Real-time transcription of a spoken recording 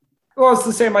Well, it's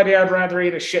the same idea. I'd rather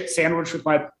eat a shit sandwich with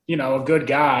a good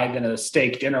guy than a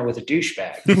steak dinner with a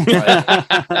douchebag.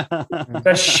 Like,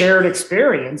 that shared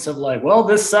experience of like, well,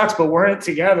 this sucks, but we're in it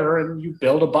together, and you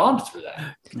build a bond through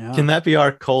that. Yeah. Can that be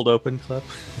our cold open clip?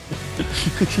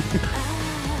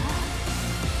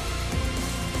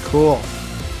 Cool.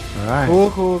 All right.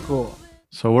 Cool.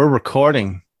 So we're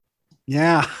recording.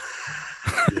 Yeah.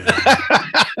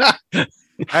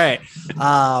 All right.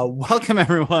 Welcome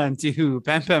everyone to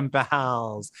Pen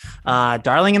Pals,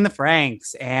 Darling in the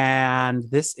Franks, and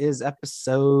this is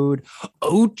episode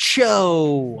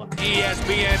Ocho.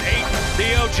 ESPN 8,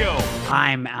 the Ocho.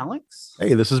 I'm Alex.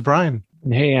 Hey, this is Brian.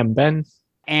 Hey, I'm Ben.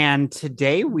 And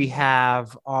today we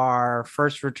have our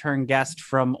first return guest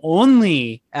from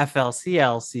only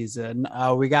FLCL season.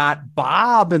 We got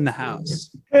Bob in the house.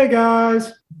 Hey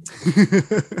guys.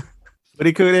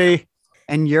 Goody cootie.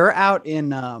 And you're out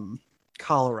in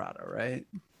Colorado, right?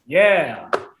 Yeah.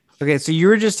 Okay, so you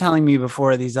were just telling me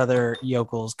before these other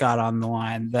yokels got on the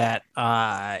line that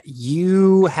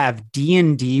you have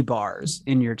D&D bars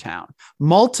in your town,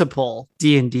 multiple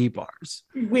D&D bars.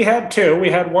 We had two.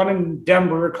 We had one in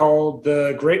Denver called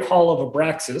the Great Hall of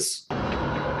Abraxas.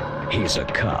 He's a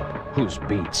cop whose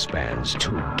beat spans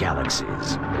 2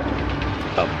 galaxies.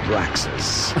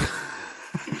 Abraxas.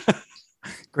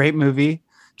 Great movie,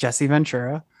 Jesse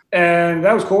Ventura. And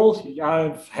that was cool.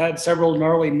 I've had several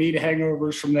gnarly meat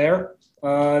hangovers from there.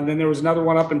 And then there was another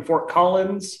one up in Fort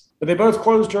Collins, but they both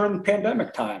closed during the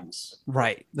pandemic times.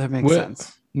 Right, that makes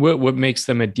sense. What makes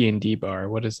them a D&D bar?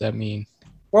 What does that mean?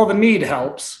 Well, the mead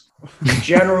helps.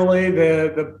 Generally,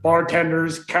 the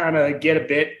bartenders kind of get a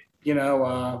bit,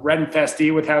 red and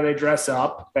festy with how they dress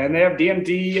up. And they have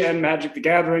D&D and Magic the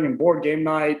Gathering and board game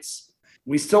nights.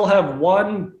 We still have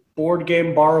one board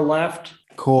game bar left.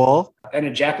 Cool. And a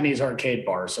Japanese arcade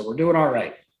bar. So we're doing all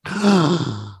right.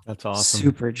 That's awesome.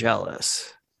 Super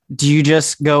jealous. Do you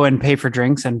just go and pay for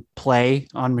drinks and play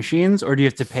on machines, or do you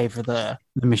have to pay for the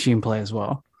machine play as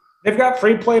well? They've got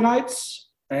free play nights.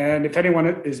 And if anyone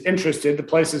is interested, the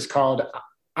place is called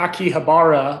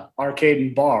Akihabara Arcade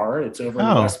and Bar. It's over in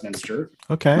Westminster.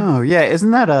 Okay. Oh, yeah.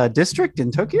 Isn't that a district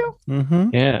in Tokyo? Mm-hmm.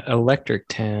 Yeah, Electric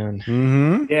Town.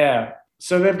 Mm-hmm. Yeah.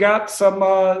 So they've got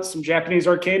some Japanese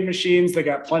arcade machines. They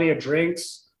got plenty of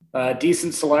drinks,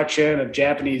 decent selection of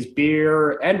Japanese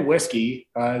beer and whiskey,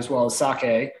 as well as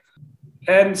sake,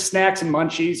 and snacks and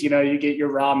munchies. You get your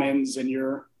ramens and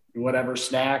your whatever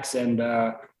snacks, and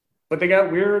but they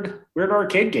got weird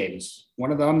arcade games.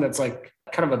 One of them that's like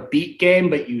kind of a beat game,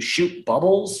 but you shoot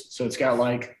bubbles. So it's got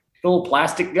like a little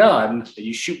plastic gun that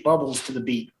you shoot bubbles to the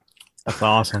beat. That's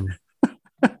awesome.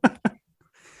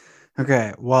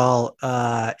 Okay, well,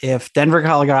 if Denver,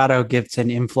 Colorado gets an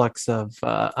influx of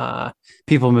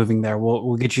people moving there,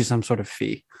 we'll get you some sort of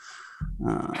fee.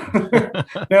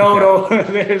 No,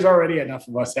 there's already enough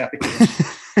of us out here.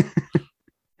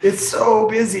 It's so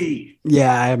busy.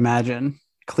 Yeah, I imagine.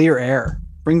 Clear air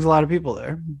brings a lot of people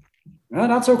there. No,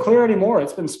 not so clear anymore.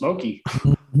 It's been smoky.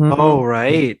 Oh,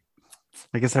 right.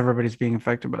 I guess everybody's being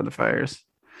affected by the fires.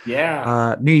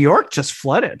 Yeah. New York just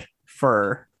flooded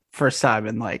for first time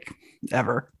in like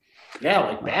ever. Yeah,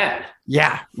 like bad.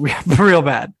 Yeah, real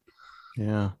bad.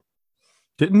 Yeah.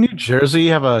 Didn't New Jersey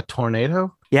have a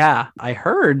tornado? Yeah, I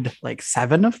heard like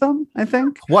 7 of them, I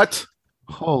think. What?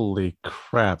 Holy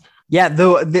crap. Yeah,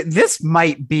 though this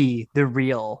might be the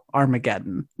real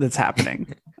Armageddon that's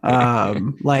happening.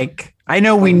 Like I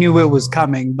know we knew it was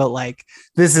coming, but like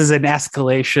this is an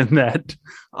escalation that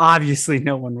obviously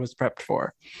no one was prepped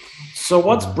for. So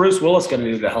what's Bruce Willis going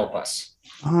to do to help us?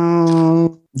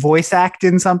 Voice act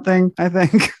in something, I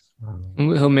think.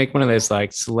 He'll make one of those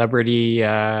like celebrity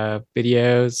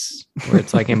videos where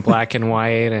it's like in black and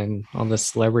white and all the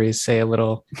celebrities say a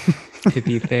little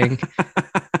pithy thing.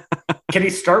 Can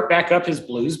he start back up his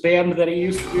blues band that he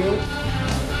used to do?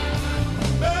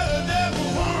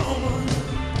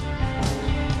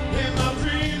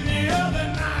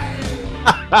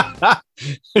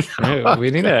 No, we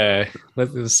need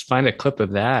let's find a clip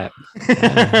of that.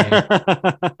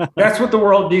 That's what the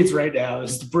world needs right now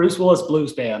is the Bruce Willis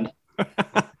Blues Band.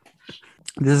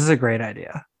 This is a great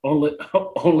idea.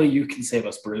 Only you can save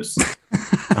us, Bruce.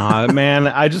 Man,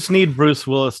 I just need Bruce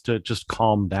Willis to just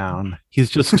calm down. He's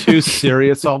just too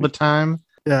serious all the time.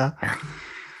 Yeah.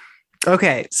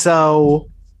 Okay, so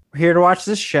we're here to watch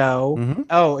this show. Mhm.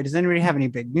 Oh, does anybody have any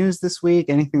big news this week?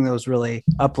 Anything that was really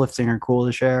uplifting or cool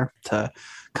to share to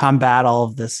combat all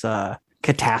of this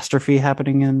catastrophe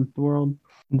happening in the world?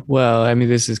 Well, I mean,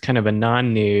 this is kind of a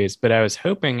non-news, but I was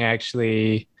hoping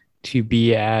actually to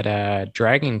be at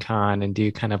Dragon Con and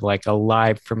do kind of like a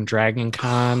live from Dragon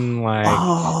Con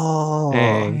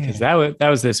thing, because that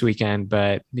was this weekend.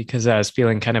 But because I was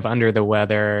feeling kind of under the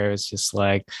weather, it was just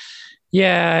like,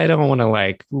 yeah, I don't want to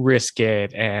like risk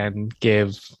it and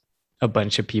give a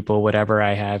bunch of people whatever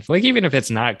I have. Like, even if it's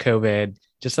not COVID,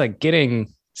 just like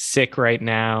getting sick right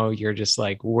now, you're just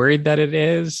like worried that it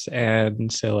is.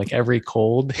 And so like every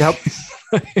cold, Yep.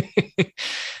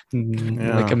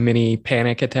 like a mini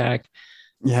panic attack.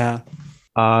 Yeah.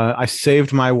 I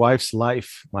saved my wife's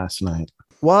life last night.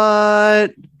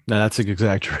 What? No, that's an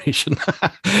exaggeration.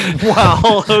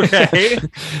 Well, okay.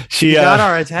 She got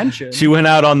our attention. She went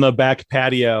out on the back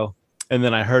patio, and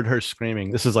then I heard her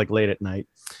screaming. This is like late at night.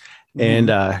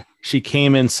 And she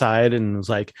came inside and was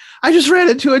like, I just ran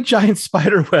into a giant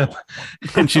spider web.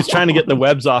 And she's trying to get the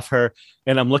webs off her.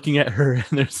 And I'm looking at her, and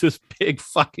there's this big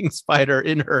fucking spider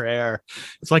in her hair.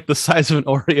 It's like the size of an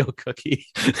Oreo cookie.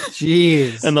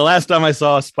 Jeez. And the last time I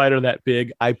saw a spider that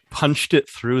big, I punched it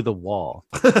through the wall.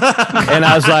 And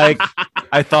I was like,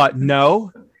 I thought,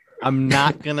 no, I'm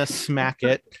not going to smack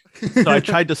it. So I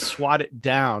tried to swat it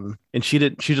down, and she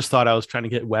just thought I was trying to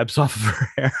get webs off of her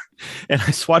hair. And I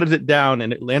swatted it down,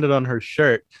 and it landed on her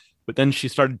shirt. But then she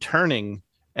started turning,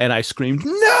 and I screamed,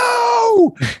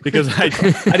 no, because I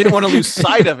didn't want to lose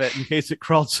sight of it in case it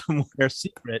crawled somewhere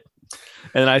secret.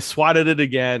 And I swatted it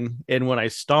again. And when I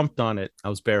stomped on it, I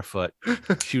was barefoot.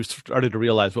 She started to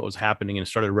realize what was happening and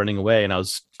started running away. And I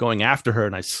was going after her,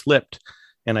 and I slipped.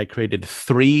 And I created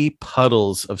 3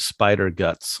 puddles of spider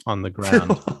guts on the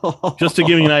ground, just to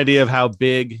give you an idea of how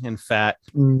big and fat.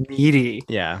 Meaty.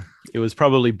 Yeah, it was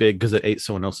probably big because it ate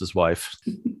someone else's wife.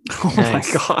 Oh my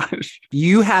gosh.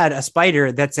 You had a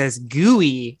spider that's as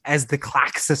gooey as the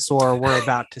Klaxosaur we're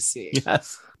about to see.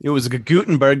 Yes, it was a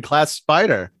Gutenberg class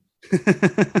spider.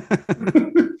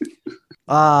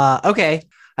 Okay.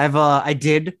 I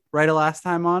did write a last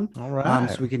time on. All right.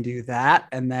 So we can do that.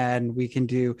 And then we can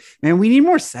do, man, we need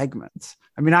more segments.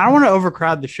 I mean, I don't want to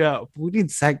overcrowd the show, but we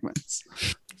need segments.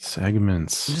 I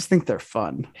just think they're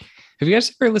fun. Have you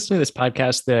guys ever listened to this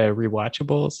podcast, The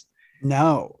Rewatchables?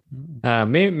 No.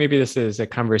 Maybe this is a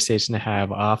conversation to have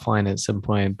offline at some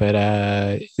point, but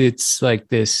it's like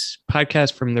this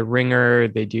podcast from The Ringer.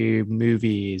 They do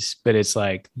movies, but it's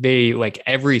like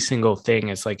every single thing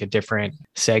is like a different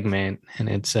segment, and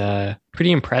it's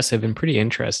pretty impressive and pretty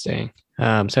interesting.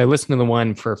 So I listened to the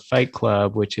one for Fight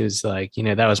Club, which is like,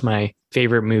 that was my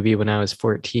favorite movie when I was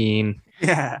 14.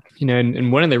 Yeah.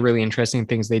 And one of the really interesting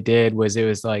things they did was it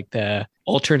was like the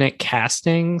alternate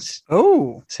castings.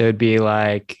 Oh. So it'd be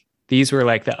like, these were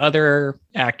like the other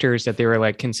actors that they were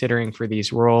like considering for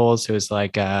these roles. It was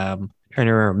like, trying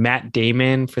to remember, Matt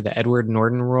Damon for the Edward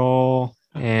Norton role.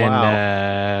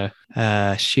 And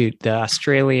the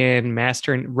Australian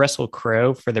master, Russell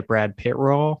Crowe for the Brad Pitt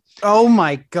role. Oh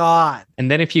my God.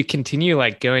 And then if you continue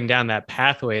like going down that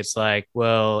pathway, it's like,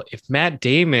 well, if Matt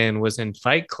Damon was in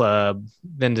Fight Club,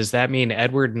 then does that mean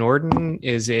Edward Norton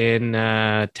is in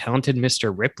Talented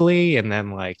Mr. Ripley? And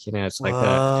then like, it's like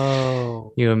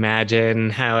you imagine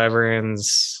how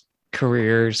everyone's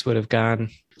careers would have gone.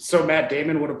 So Matt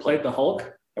Damon would have played the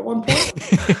Hulk at one point?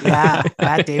 Yeah,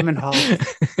 Matt Damon Hulk.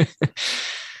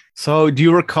 So do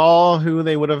you recall who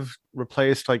they would have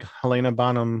replaced, like Helena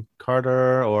Bonham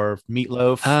Carter or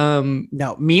Meatloaf?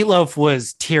 No, Meatloaf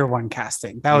was tier 1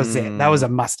 casting. That was it. That was a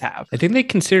must-have. I think they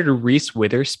considered Reese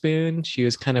Witherspoon. She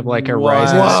was kind of like a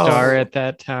rising star at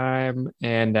that time.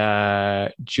 And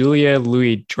Julia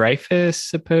Louis-Dreyfus,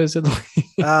 supposedly.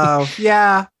 Oh,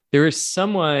 yeah. There was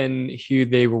someone who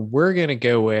they were going to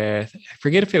go with. I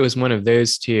forget if it was one of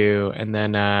those two. And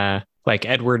then like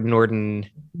Edward Norton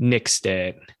nixed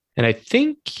it. And I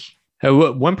think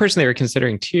one person they were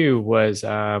considering too was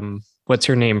what's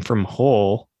her name from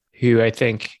Hole, who I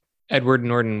think Edward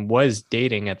Norton was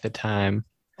dating at the time.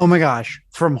 Oh my gosh.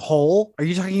 From Hole? Are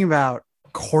you talking about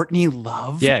Courtney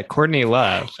Love? Yeah, Courtney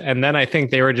Love. And then I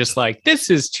think they were just like, this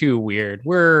is too weird.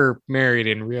 We're married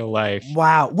in real life.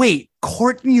 Wow. Wait,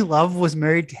 Courtney Love was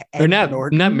married to Edward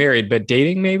Norton? Not married, but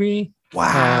dating maybe?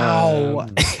 Wow.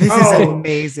 This is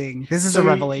amazing. This is a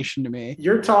revelation to me.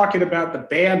 You're talking about the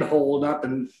band Hole, not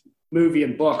the movie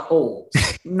and book Holes.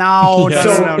 No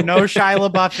Shia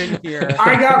LaBeouf in here.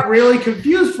 I got really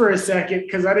confused for a second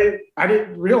because I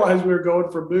didn't realize we were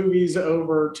going from movies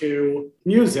over to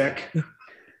music.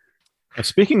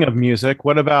 Speaking of music,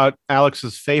 what about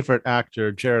Alex's favorite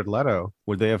actor, Jared Leto?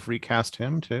 Would they have recast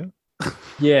him too?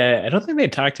 Yeah, I don't think they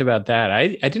talked about that. I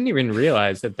didn't even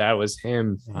realize that was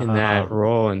him in that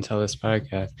role until this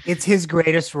podcast. It's his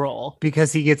greatest role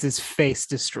because he gets his face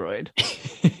destroyed.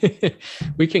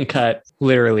 We can cut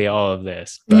literally all of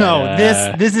this. But, No,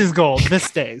 this is gold. This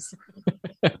stays.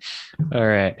 All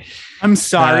right. I'm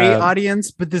sorry, audience,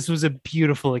 but this was a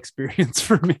beautiful experience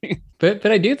for me. But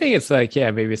I do think it's like, yeah,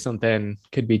 maybe something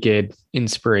could be good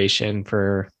inspiration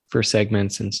for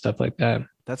segments and stuff like that.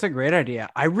 That's a great idea.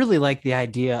 I really like the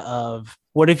idea of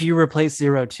what if you replace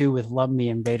 02 with Love Me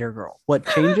Invader Girl? What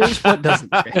changes? What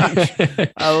doesn't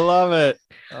change? I love it.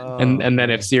 And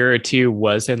then if 02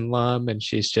 was in Lum and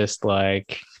she's just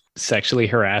like sexually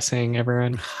harassing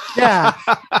everyone. Yeah.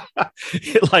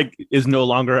 It like is no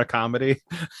longer a comedy.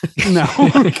 No.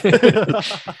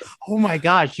 Oh my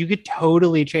gosh, you could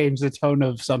totally change the tone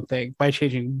of something by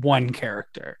changing one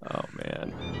character. Oh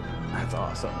man. That's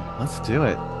awesome. Let's do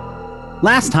it.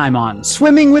 Last time on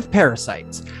Swimming with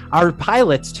Parasites, our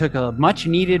pilots took a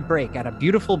much-needed break at a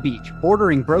beautiful beach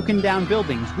bordering broken-down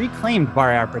buildings reclaimed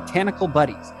by our botanical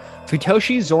buddies.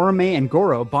 Futoshi, Zorome, and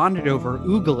Goro bonded over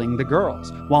oogling the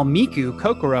girls, while Miku,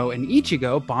 Kokoro, and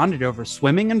Ichigo bonded over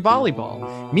swimming and volleyball.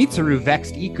 Mitsuru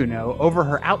vexed Ikuno over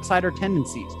her outsider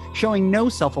tendencies, showing no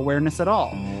self-awareness at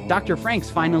all. Dr. Franks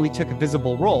finally took a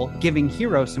visible role, giving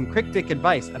Hiro some cryptic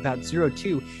advice about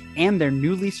 02 and their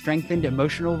newly strengthened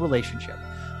emotional relationship.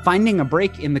 Finding a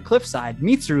break in the cliffside,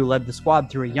 Mitsuru led the squad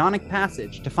through a yonic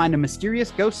passage to find a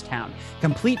mysterious ghost town,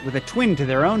 complete with a twin to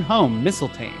their own home,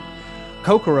 Mistletoe.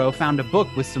 Kokoro found a book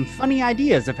with some funny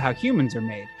ideas of how humans are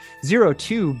made.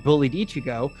 02 bullied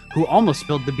Ichigo, who almost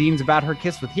spilled the beans about her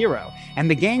kiss with Hiro, and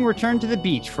the gang returned to the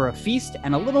beach for a feast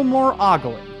and a little more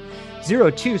ogling.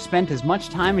 02 spent as much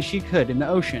time as she could in the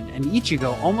ocean, and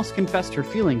Ichigo almost confessed her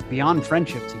feelings beyond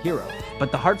friendship to Hiro,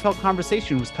 but the heartfelt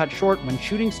conversation was cut short when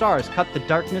shooting stars cut the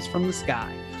darkness from the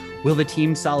sky. Will the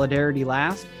team's solidarity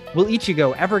last? Will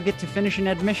Ichigo ever get to finish an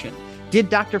admission?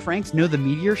 Did Dr. Franks know the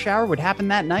meteor shower would happen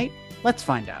that night? Let's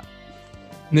find out.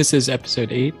 This is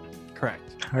episode 8. Correct.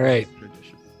 All right.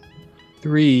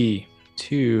 3,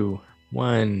 2,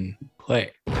 1,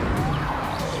 play.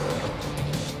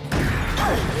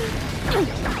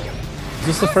 Is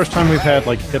this the first time we've had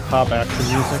like hip hop action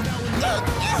music?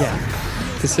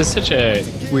 Yeah. This is such a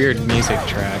weird music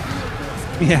track.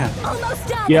 Yeah.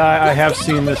 Yeah, I have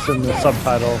seen this in the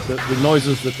subtitle. The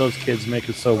noises that those kids make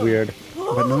is so weird.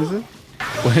 What noise is it?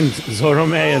 When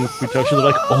Zorome and Futoshi are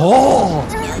like, oh!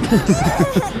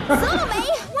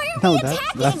 Zorome, No,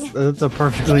 that's a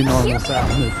perfectly normal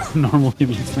sound. It's normally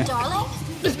means man. darling?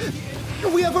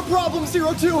 We have a problem,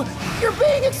 02! You're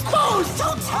being exposed!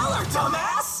 Don't tell her,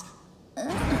 dumbass!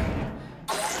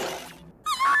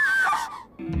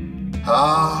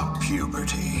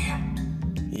 Puberty.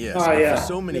 Yes, Oh but yeah, for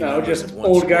so many you know, members just of one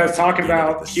old squad guys to talking be at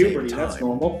about the same puberty. That's time,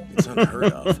 normal. It's unheard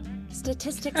of.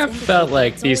 Statistics I indicate felt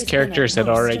like it's these always been characters at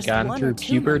had most already just gone one through or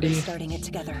two members puberty. starting it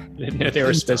together. I didn't know they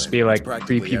were supposed to be like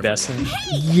Practically prepubescent.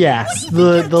 Yes,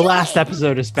 the last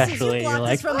episode especially. You're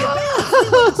like,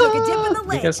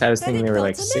 I guess I was thinking they were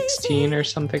like 16 or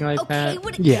something like that.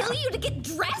 Would it Yeah. kill you to get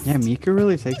dressed? yeah, Mika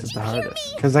really takes it the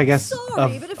hardest because I guess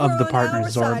of the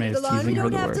partners, Zorome is teasing her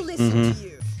the worst.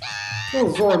 Well,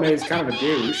 Zorome is kind of a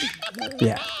douche.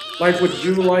 Yeah, Like, would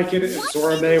you like it if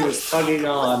Zorome was tugging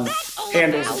on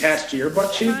handles attached to your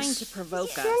butt Trying cheeks? to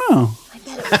provoke us. no, I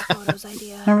bet it was Photo's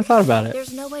idea. never thought about it.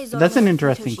 There's no way But that's an Zorome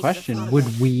interesting Futoshi question. could've Would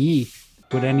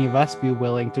thought would any of us be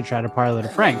willing to try to pilot a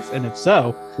Franks? And if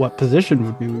so, what position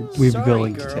would we be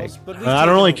willing to take? I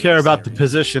don't really care about the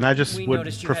position. I just would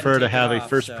prefer to have a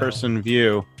first-person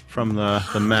view from the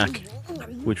mech,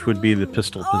 which would be the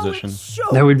pistol position.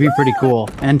 That would be pretty cool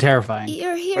and terrifying.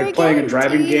 You're here Like playing a again.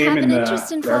 driving Do you game have in an the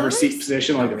interest in driver's flowers? seat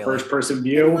position, like a Really? first-person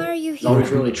view. Why are you It's always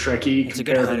here? really tricky It's a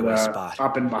good compared to hideaway the spot.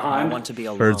 up and I behind. want to be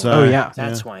alone. Bird's Oh eye. yeah,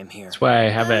 That's why I'm here. That's why I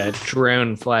have a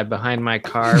drone fly behind my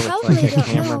car with Probably like a don't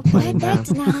camera know, but I pointing down.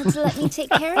 begged Nana to let me take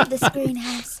care of this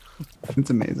greenhouse. it's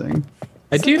amazing.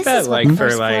 I So do this bet is what like the for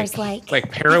first floor's like.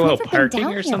 like parallel I've never been parking down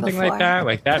or here something before. like that.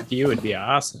 Like that view would be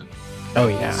awesome. Oh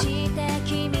yeah.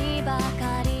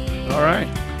 All right.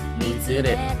 We did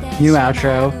it. New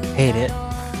outro. Hate it.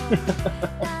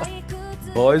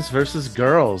 Boys versus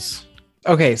girls.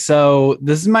 Okay, so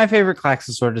this is my favorite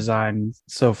Klaxosaur design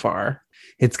so far.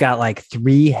 It's got like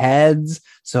 3 heads,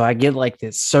 so I get like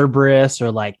this Cerberus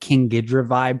or like King Ghidra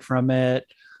vibe from it,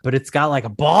 but it's got like a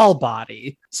ball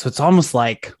body, so it's almost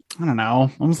like, I don't know,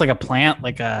 almost like a plant,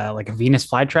 like a Venus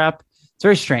flytrap. It's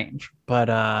very strange, but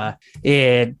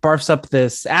it barfs up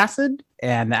this acid,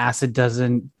 and the acid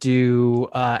doesn't do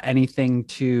anything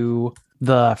to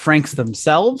the Franks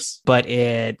themselves, but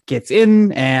it gets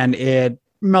in and it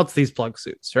melts these plug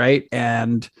suits, right?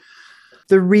 And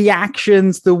the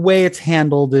reactions, the way it's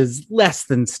handled is less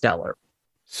than stellar.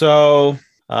 So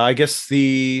I guess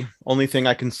the only thing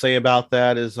I can say about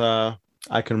that is I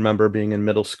can remember being in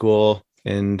middle school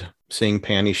and seeing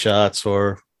panty shots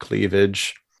or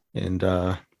cleavage, and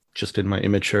just in my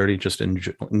immaturity, just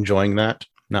enjoying that,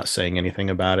 not saying anything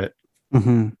about it.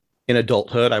 Mm-hmm. In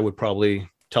adulthood, I would probably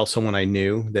tell someone I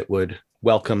knew that would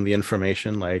welcome the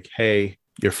information, like, hey,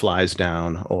 your fly's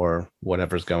down or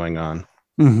whatever's going on.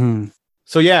 Mm-hmm.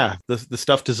 So yeah, the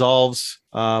stuff dissolves.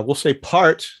 We'll say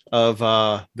part of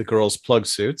the girls' plug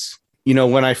suits. You know,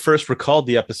 when I first recalled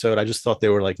the episode, I just thought they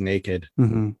were like naked.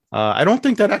 Mm-hmm. I don't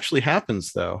think that actually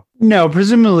happens, though. No,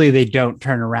 presumably they don't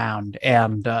turn around.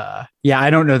 And I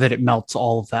don't know that it melts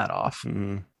all of that off.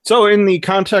 Mm-hmm. So in the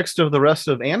context of the rest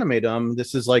of Animedom,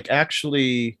 this is like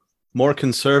actually more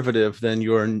conservative than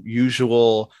your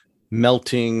usual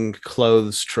melting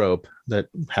clothes trope that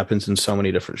happens in so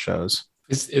many different shows.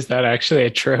 Is that actually a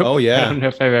trope? Oh, yeah. I don't know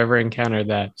if I've ever encountered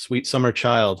that. Sweet Summer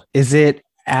Child. Is it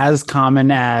as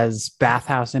common as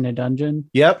bathhouse in a dungeon?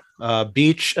 Yep.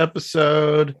 Beach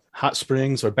episode, hot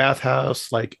springs or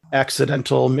bathhouse, like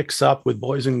accidental mix up with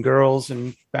boys and girls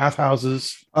in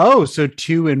bathhouses. Oh, so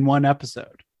 2 in 1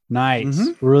 episode. Nice.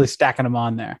 Mm-hmm. We're really stacking them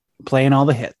on there, playing all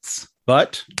the hits.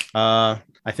 But I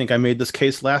think I made this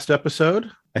case last episode.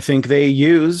 I think they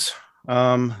use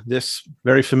this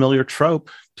very familiar trope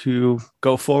to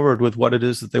go forward with what it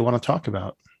is that they want to talk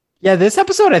about. Yeah, this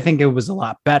episode, I think it was a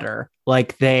lot better.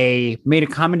 Like they made a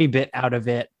comedy bit out of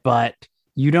it, but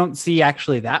you don't see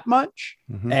actually that much.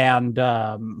 Mm-hmm.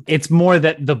 And it's more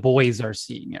that the boys are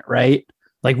seeing it, right?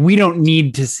 Like we don't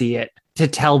need to see it to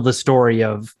tell the story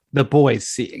of the boys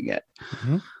seeing it.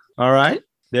 Mm-hmm. All right.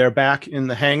 They're back in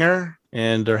the hangar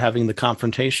and they're having the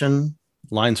confrontation.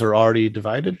 Lines are already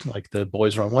divided. Like the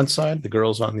boys are on one side, the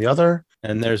girls on the other.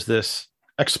 And there's this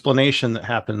explanation that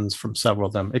happens from several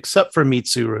of them, except for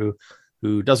Mitsuru,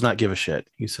 who does not give a shit.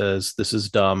 He says, this is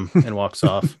dumb and walks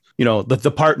off. You know,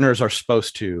 the partners are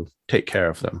supposed to take care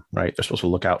of them, right? They're supposed to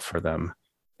look out for them.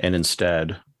 And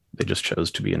instead, they just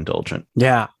chose to be indulgent.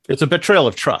 Yeah. It's a betrayal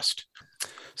of trust.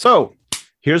 So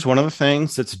here's one of the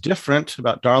things that's different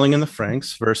about Darling in the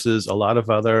Franxx versus a lot of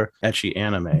other ecchi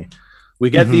anime. We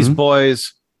get these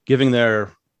boys giving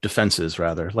their defenses,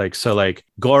 rather. Like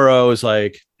Goro is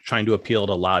like trying to appeal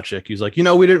to logic. He's like, we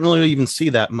didn't really even see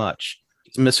that much.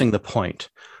 It's missing the point.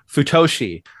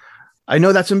 Futoshi, I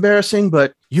know that's embarrassing,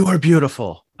 but you are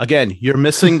beautiful. Again, you're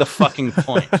missing the fucking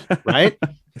point, right?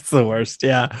 It's the worst.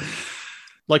 Yeah.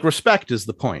 Like respect is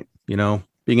the point,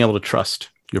 being able to trust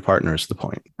your partner is the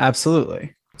point.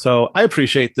 Absolutely. So I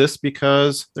appreciate this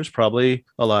because there's probably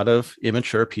a lot of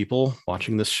immature people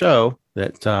watching this show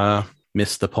that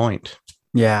miss the point.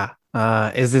 Yeah.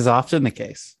 Is this often the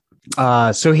case?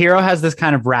 So Hiro has this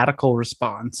kind of radical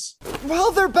response.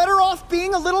 Well, they're better off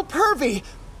being a little pervy.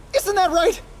 Isn't that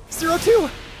right, 02?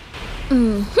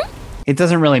 Mm-hmm. It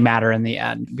doesn't really matter in the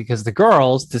end because the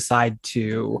girls decide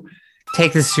to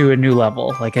take this to a new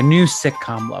level, like a new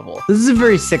sitcom level. This is a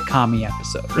very sitcom-y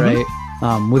episode, right?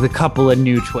 With a couple of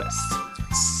new twists.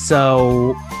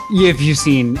 So if you've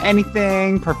seen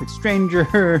anything, Perfect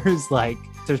Strangers, like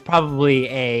there's probably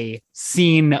a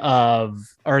scene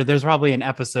there's probably an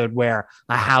episode where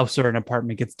a house or an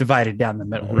apartment gets divided down the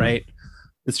middle, right?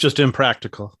 It's just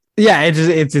impractical. Yeah,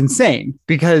 it's insane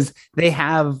because they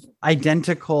have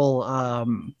identical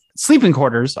sleeping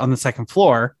quarters on the second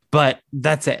floor, but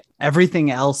that's it.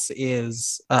 Everything else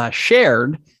is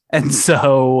shared. And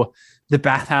so the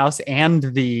bathhouse and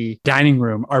the dining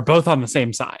room are both on the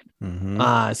same side.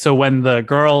 So when the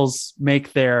girls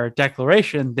make their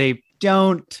declaration, they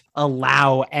don't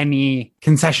allow any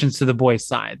concessions to the boys'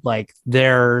 side. Like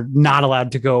they're not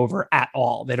allowed to go over at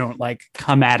all. They don't like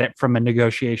come at it from a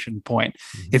negotiation point.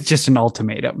 It's just an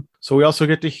ultimatum. So we also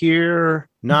get to hear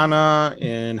Nana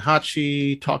and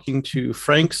Hachi talking to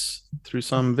Franxx through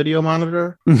some video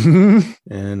monitor. And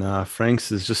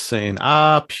Franxx is just saying,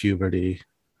 puberty.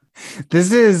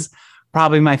 This is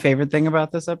probably my favorite thing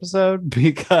about this episode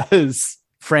because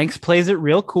Franxx plays it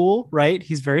real cool, right?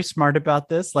 He's very smart about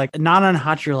this. Like Nana and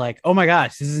Hachi are like, oh my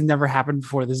gosh, this has never happened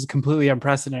before. This is completely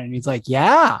unprecedented. And he's like,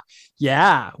 yeah,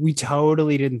 we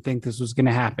totally didn't think this was going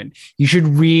to happen. You should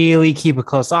really keep a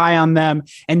close eye on them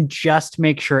and just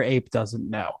make sure Ape doesn't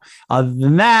know. Other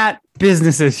than that,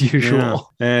 business as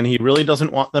usual. Yeah. And he really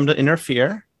doesn't want them to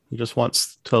interfere. He just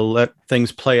wants to let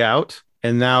things play out.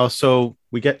 And now, so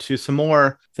we get to some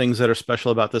more things that are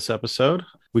special about this episode.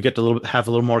 We get to have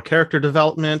a little more character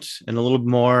development and a little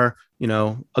more,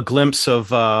 a glimpse of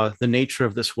the nature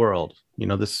of this world.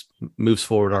 This moves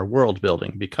forward our world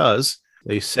building because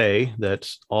they say that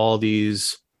all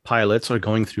these pilots are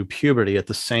going through puberty at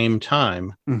the same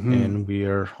time. And we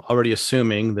are already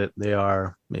assuming that they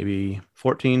are maybe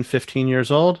 14, 15 years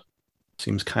old.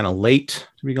 Seems kind of late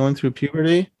to be going through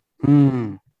puberty.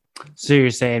 So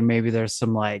you're saying maybe there's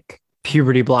some like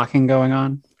puberty blocking going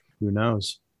on? Who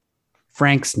knows?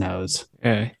 Frank's knows.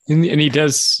 Yeah. And he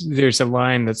does, there's a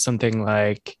line that's something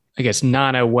like, I guess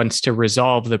Nana wants to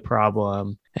resolve the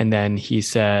problem. And then he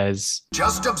says,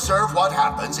 just observe what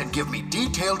happens and give me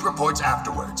detailed reports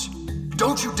afterwards.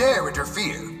 Don't you dare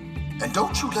interfere. And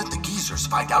don't you let the geezers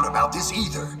find out about this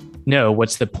either. No,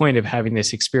 what's the point of having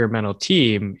this experimental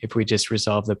team if we just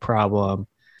resolve the problem?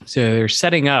 So they're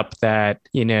setting up that,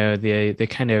 you know, the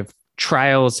kind of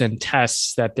trials and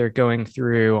tests that they're going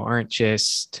through aren't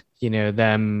just, you know,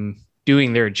 them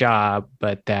doing their job,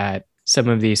 but that some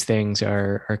of these things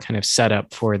are kind of set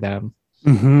up for them.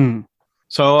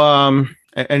 So,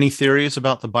 any theories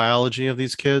about the biology of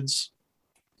these kids?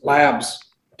 Labs,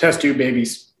 test tube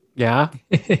babies. Yeah,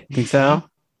 think so.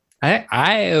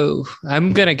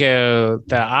 I'm gonna go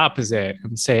the opposite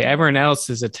and say everyone else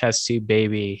is a test tube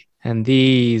baby, and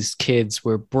these kids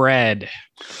were bred.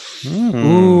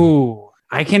 Ooh,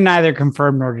 I can neither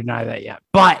confirm nor deny that yet,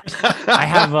 but I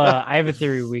have a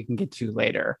theory we can get to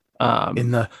later. In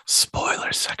the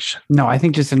spoiler section. No, I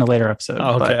think just in a later episode.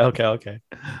 Oh, okay.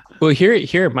 Well,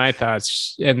 here are my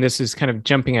thoughts, and this is kind of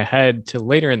jumping ahead to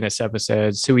later in this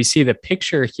episode. So we see the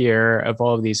picture here of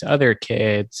all of these other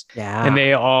kids, and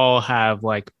they all have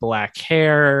like black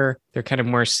hair. They're kind of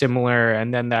more similar,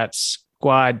 and then that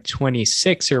Squad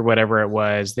 26 or whatever it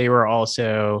was, they were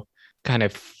also kind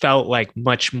of felt like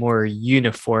much more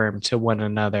uniform to one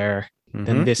another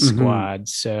than this squad.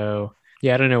 So.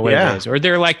 Yeah, I don't know what it is. Or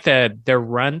they're like the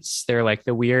runts. They're like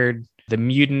the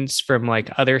mutants from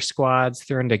like other squads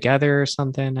thrown together or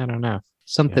something. I don't know.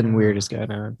 Something weird is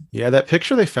going on. Yeah, that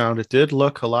picture they found, it did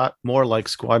look a lot more like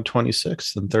Squad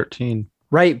 26 than 13.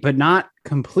 Right, but not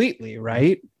completely,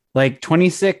 right? Like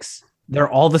 26, they're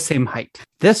all the same height.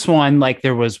 This one, like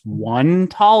there was one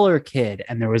taller kid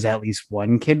and there was at least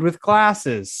one kid with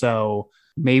glasses. So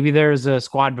maybe there's a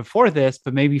squad before this,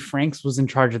 but maybe Frank's was in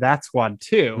charge of that squad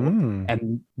too.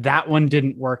 And that one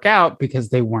didn't work out because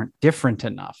they weren't different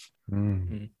enough.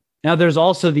 Now, there's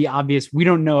also the obvious, we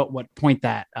don't know at what point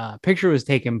that picture was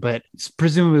taken, but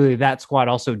presumably that squad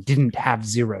also didn't have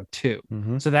 02.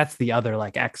 So that's the other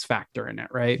like X factor in it,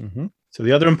 right? So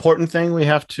the other important thing we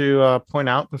have to point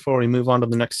out before we move on to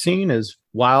the next scene is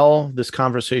while this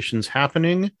conversation's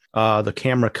happening, the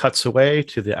camera cuts away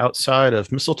to the outside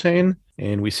of Mistletoe,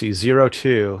 and we see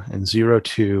 02, and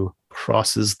 02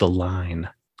 crosses the line.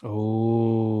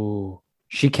 Oh,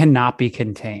 she cannot be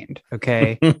contained.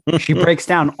 Okay. She breaks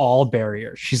down all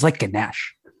barriers. She's like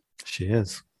Ganesh. She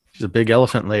is. She's a big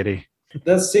elephant lady.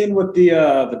 That scene with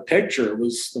the picture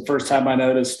was the first time I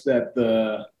noticed that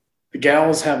the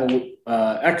gals have a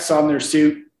X on their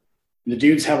suit. The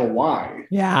dudes have a Y.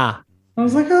 Yeah. I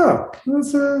was like, oh, look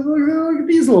at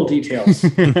these little details.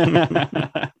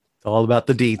 It's all about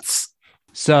the deets.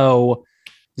 So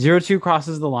 02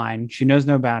 crosses the line. She knows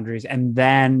no boundaries. And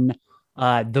then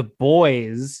the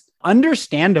boys,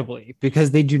 understandably,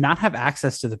 because they do not have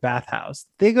access to the bathhouse,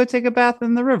 they go take a bath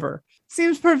in the river.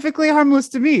 Seems perfectly harmless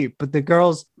to me, but the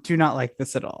girls do not like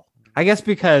this at all. I guess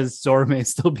because Zorome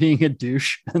is still being a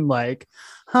douche and like,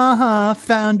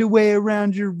 found a way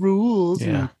around your rules.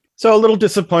 Yeah. So a little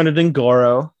disappointed in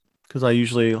Goro because I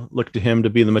usually look to him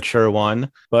to be the mature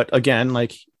one. But again,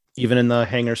 like even in the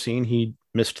hangar scene, he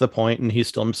missed the point and he's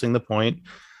still missing the point.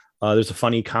 There's a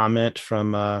funny comment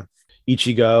from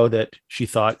Ichigo that she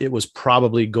thought it was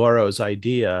probably Goro's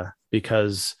idea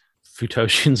because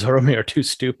Futoshi and Zorome are too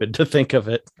stupid to think of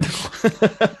it.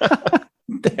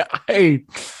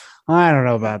 I don't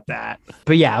know about that.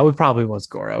 But yeah, it probably was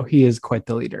Goro. He is quite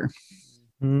the leader.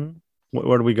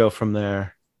 Where do we go from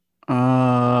there?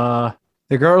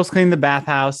 The girls clean the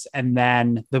bathhouse and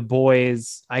then the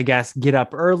boys, I guess, get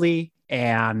up early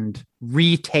and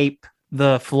retape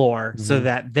the floor so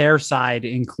that their side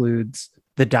includes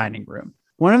the dining room.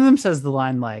 One of them says the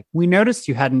line like, "We noticed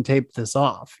you hadn't taped this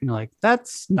off." You're like,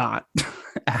 that's not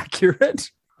accurate.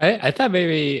 I thought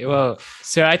maybe,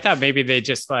 I thought maybe they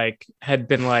just like had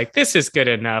been like, this is good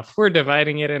enough. We're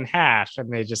dividing it in half.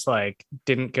 And they just like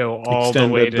didn't go all the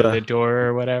way to the door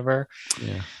or whatever.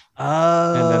 Yeah.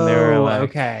 Oh, and then they were like,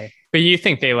 okay. But you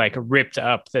think they like ripped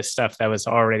up the stuff that was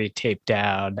already taped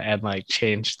down and like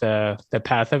changed the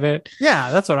path of it?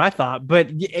 Yeah, that's what I thought. But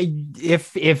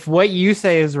if what you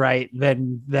say is right,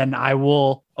 then I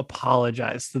will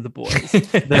apologize to the boys.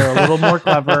 They're a little more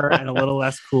clever and a little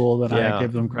less cool than I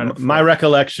give them credit for. My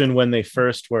recollection when they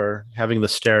first were having the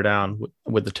stare down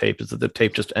with the tape is that the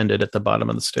tape just ended at the bottom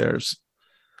of the stairs.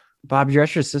 Bob, you're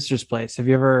at your sister's place. Have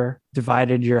you ever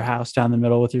divided your house down the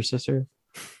middle with your sister?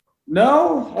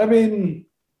 No, I mean,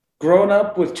 growing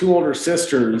up with two older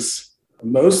sisters,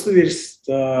 mostly they just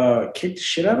kicked the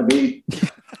shit out of me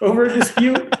over a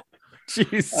dispute.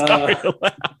 Jeez, sorry to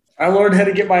laugh. I learned how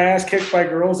to get my ass kicked by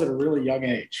girls at a really young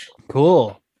age.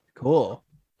 Cool.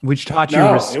 Which taught you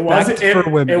respect for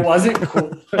women. It wasn't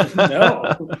cool.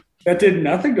 No, that did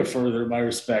nothing to further my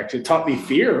respect. It taught me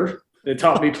fear. It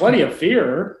taught me plenty of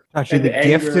fear. Taught you the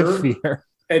gift of fear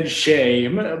and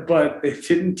shame, but it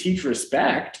didn't teach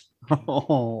respect.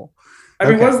 Oh, I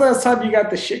mean, when's the last time you got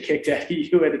the shit kicked out of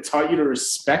you and it taught you to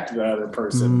respect the other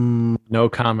person? No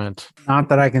comment. Not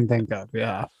that I can think of.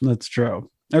 Yeah, that's true.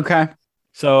 Okay.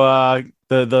 So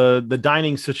the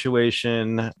dining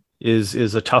situation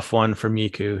is a tough one for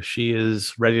Miku. She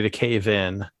is ready to cave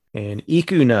in, and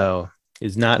Ikuno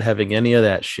is not having any of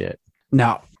that shit.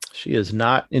 No. She is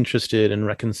not interested in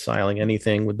reconciling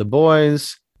anything with the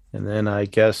boys. And then I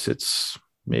guess it's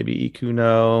maybe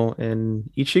Ikuno and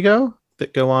Ichigo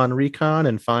that go on recon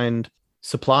and find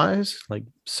supplies like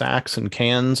sacks and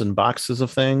cans and boxes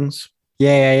of things.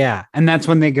 Yeah. And that's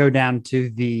when they go down to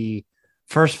the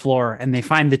first floor and they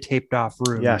find the taped off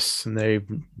room. Yes. And they've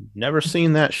never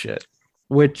seen that shit.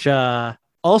 Which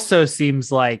also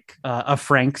seems like a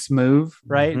Frank's move,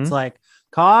 right? Mm-hmm. It's like,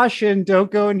 caution, don't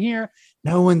go in here.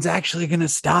 No one's actually going to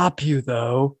stop you,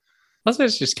 though. Also,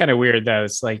 it's just kind of weird, though.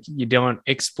 It's like you don't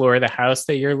explore the house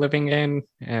that you're living in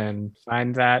and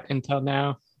find that until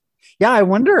now. Yeah, I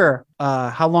wonder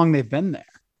how long they've been there.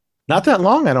 Not that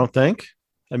long, I don't think.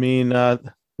 I mean,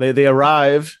 they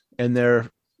arrive and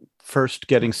they're first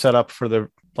getting set up for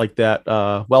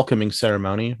that welcoming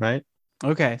ceremony, right?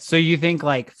 Okay, so you think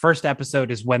like first episode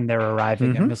is when they're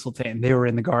arriving at Mistletoe. They were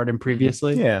in the garden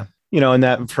previously? Yeah. You know, in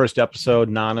that first episode,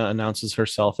 Nana announces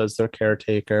herself as their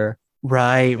caretaker.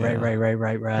 Right.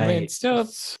 I mean, still,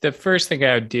 the first thing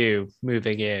I would do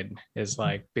moving in is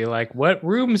like be like, what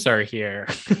rooms are here?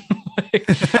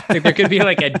 like there could be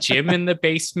like a gym in the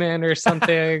basement or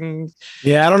something.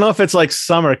 Yeah, I don't know if it's like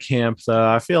summer camp though.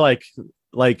 I feel like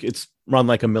it's run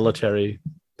like a military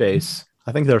base.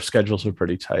 I think their schedules are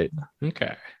pretty tight.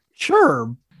 Okay.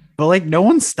 Sure. But like no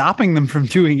one's stopping them from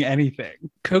doing anything.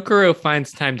 Kokoro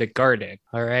finds time to garden.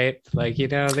 All right. Like, you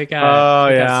know, they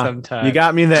got some time. You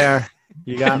got me there.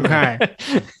 You got me. Okay.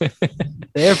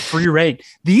 They have free reign.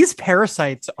 These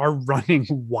parasites are running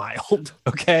wild.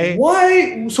 Okay.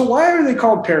 Why? So why are they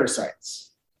called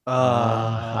parasites?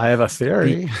 I have a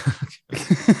theory.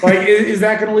 Like, is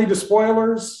that going to lead to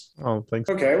spoilers? I don't think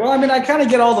so. Okay. Well, I mean, I kind of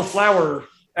get all the flower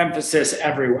emphasis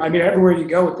everywhere. I mean, everywhere you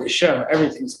go with this show,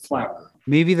 everything's a flower.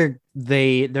 Maybe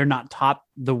they're not taught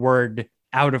the word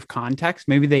out of context.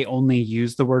 Maybe they only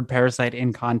use the word parasite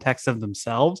in context of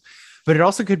themselves, but it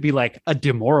also could be like a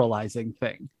demoralizing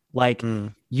thing. Like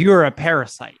you're a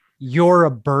parasite. You're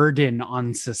a burden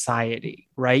on society,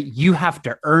 right? You have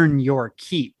to earn your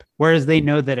keep. Whereas they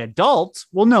know that adults,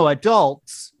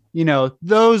 you know,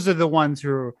 those are the ones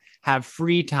who have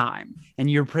free time and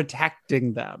you're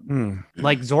protecting them.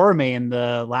 Like Zorome in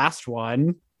the last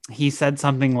one, he said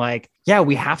something like, yeah,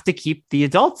 we have to keep the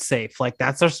adults safe. Like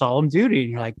that's our solemn duty.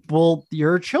 And you're like, well,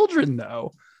 you're children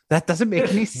though. That doesn't make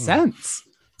any sense.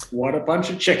 What a bunch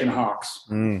of chicken hawks.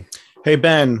 Hey,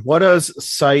 Ben, what does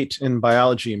site in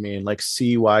biology mean? Like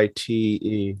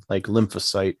CYTE, like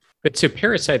lymphocyte. But to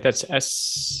parasite, that's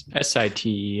SITE.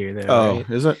 Right?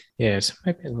 Is it? Yes, it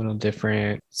might be a little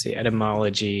different. Let's see,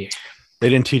 etymology. They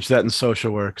didn't teach that in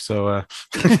social work. So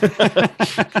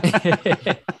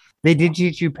they did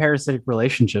teach you parasitic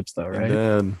relationships though, right?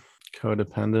 And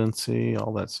codependency,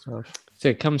 all that stuff. So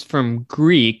it comes from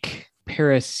Greek,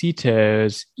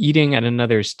 parasitos, eating at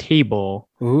another's table.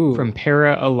 Ooh. From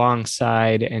para,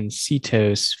 alongside, and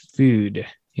cetos, food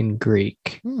in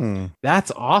Greek.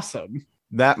 That's awesome.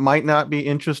 That might not be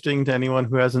interesting to anyone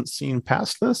who hasn't seen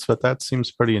past this, but that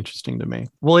seems pretty interesting to me.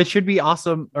 Well, it should be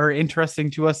awesome or interesting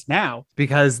to us now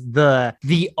because the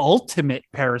ultimate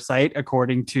parasite,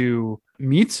 according to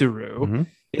Mitsuru,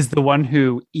 is the one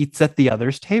who eats at the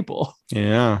other's table.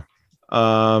 Yeah.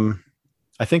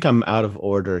 I think I'm out of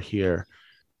order here.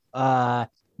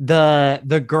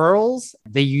 the girls,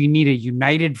 you need a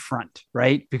united front,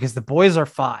 right? Because the boys are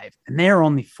 5 and they're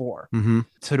only 4. Mm-hmm.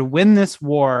 So to win this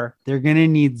war, they're going to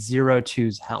need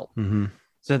 02's help. Mm-hmm.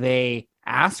 So they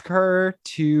ask her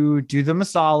to do them a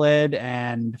solid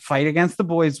and fight against the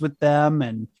boys with them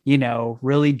and,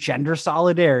 really gender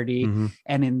solidarity. Mm-hmm.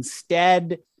 And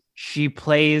instead, she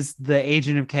plays the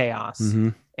agent of chaos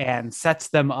and sets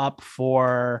them up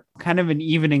for kind of an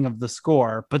evening of the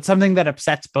score, but something that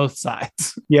upsets both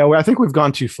sides. Yeah, well, I think we've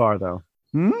gone too far, though.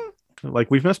 Hmm?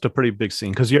 Like, we've missed a pretty big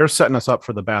scene because you're setting us up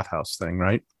for the bathhouse thing,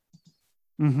 right?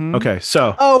 Mm-hmm. Okay,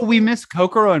 so. Oh, we missed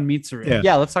Kokoro and Mitsuru.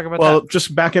 Yeah, let's talk about that. Well,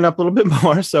 just backing up a little bit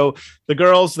more. So the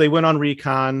girls, they went on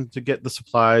recon to get the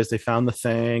supplies. They found the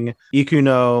thing.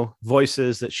 Ikuno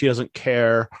voices that she doesn't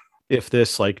care if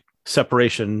this,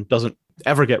 separation doesn't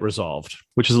ever get resolved,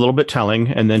 which is a little bit telling.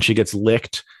 And then she gets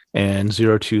licked, and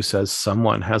 02 says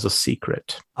someone has a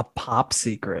secret. A pop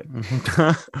secret.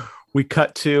 We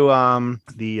cut to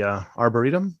the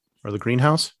arboretum or the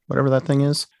greenhouse, whatever that thing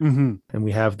is. Mm-hmm. And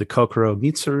we have the Kokoro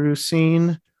Mitsuru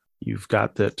scene. You've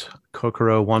got that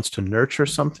Kokoro wants to nurture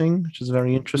something, which is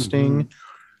very interesting.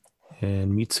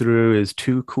 And Mitsuru is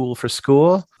too cool for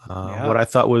school. What I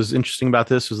thought was interesting about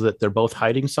this was that they're both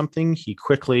hiding something. He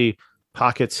quickly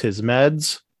pockets his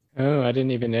meds. Oh, I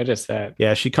didn't even notice that.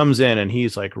 Yeah, she comes in and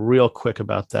he's real quick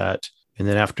about that. And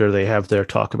then after they have their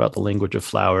talk about the language of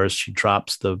flowers, she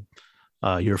drops the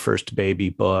Your First Baby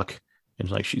book.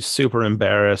 And she's super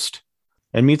embarrassed.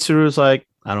 And Mitsuru is like,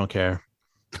 I don't care.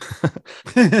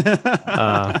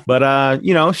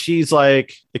 But she's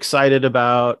excited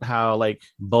about how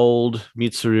bold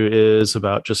Mitsuru is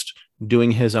about just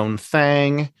doing his own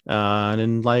thing.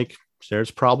 And there's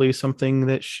probably something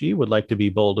that she would like to be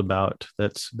bold about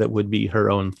that would be her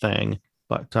own thing.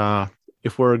 But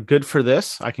if we're good for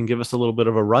this, I can give us a little bit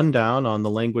of a rundown on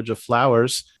the language of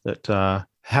flowers that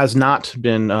has not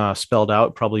been spelled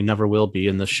out, probably never will be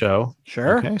in the show.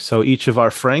 Sure. Okay, so each of our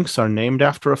Franks are named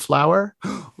after a flower.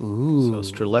 Ooh.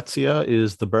 So Strelitzia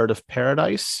is the bird of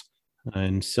paradise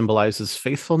and symbolizes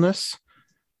faithfulness.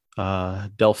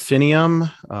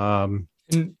 Delphinium.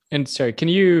 And sorry, can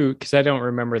you, because I don't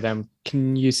remember them,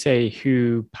 can you say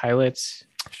who pilots?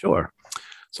 Sure.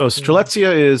 So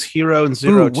Strelitzia is hero and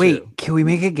 02. Wait, can we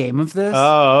make a game of this?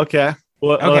 Oh, okay.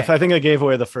 Well, if I think I gave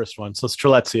away the first one. So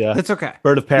Strelitzia. That's okay.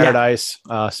 Bird of paradise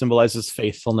symbolizes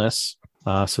faithfulness.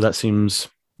 So that seems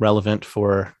relevant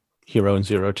for hero and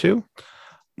 02.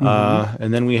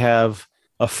 And then we have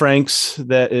a Franks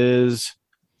that is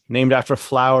named after a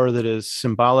flower that is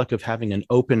symbolic of having an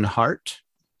open heart.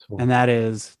 And that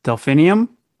is Delphinium.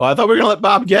 Oh, I thought we were going to let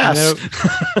Bob guess.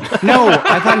 No,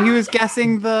 I thought he was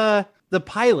guessing the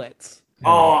pilots.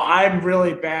 Oh, I'm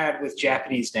really bad with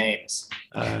Japanese names.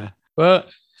 Well,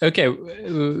 okay.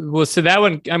 Well, so that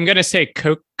one, I'm going to say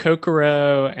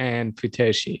Kokoro and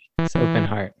Futoshi. It's open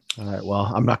heart. All right. Well,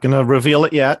 I'm not going to reveal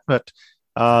it yet, but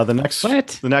the next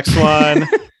one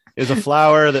is a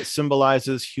flower that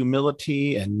symbolizes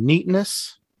humility and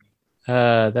neatness.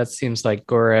 That seems like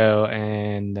Goro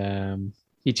and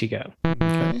Ichigo. Okay.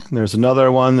 And there's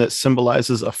another one that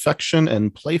symbolizes affection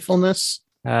and playfulness.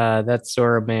 That's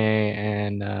Zorome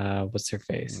and what's her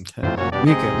face? Okay.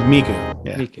 Miku.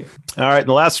 Yeah. Miku. All right.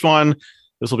 The last one,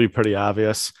 this will be pretty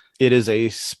obvious. It is a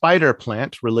spider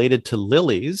plant related to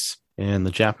lilies. And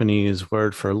the Japanese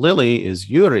word for lily is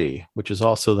yuri, which is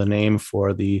also the name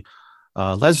for the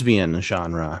lesbian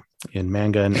genre in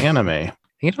manga and anime. I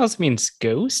think it also means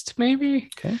ghost,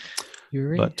 maybe. Okay.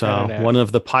 Yuri? But one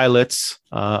of the pilots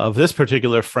of this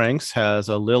particular Franks has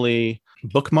a lily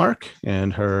bookmark,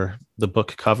 and the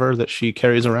book cover that she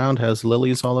carries around has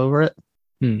lilies all over it.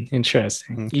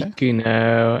 Interesting. Okay.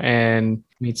 Ikuno and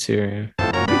Mitsuru.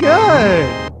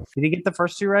 Good. Did he get the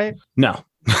first two right? No.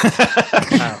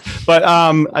 But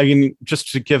I mean,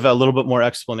 just to give a little bit more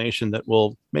explanation that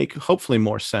will make hopefully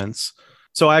more sense.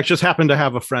 So I just happen to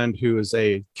have a friend who is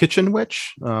a kitchen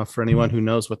witch, for anyone who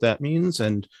knows what that means.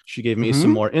 And she gave me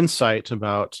some more insight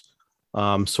about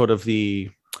sort of the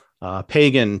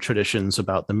pagan traditions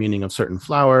about the meaning of certain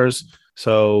flowers.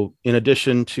 So in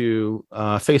addition to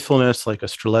faithfulness, like a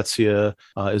Strelitzia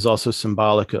is also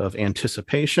symbolic of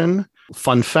anticipation.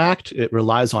 Fun fact, it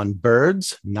relies on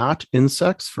birds, not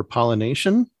insects, for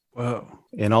pollination. Whoa.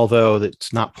 And although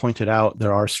it's not pointed out,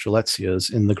 there are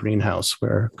Strelitzias in the greenhouse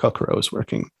where Kokoro is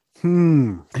working.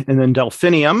 And then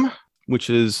Delphinium, which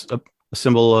is a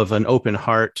symbol of an open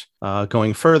heart,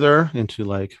 going further into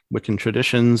like Wiccan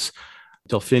traditions.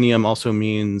 Delphinium also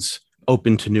means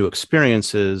open to new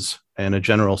experiences and a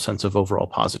general sense of overall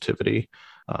positivity.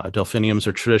 Delphiniums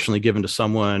are traditionally given to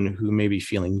someone who may be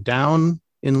feeling down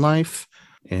in life.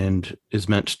 and is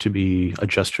meant to be a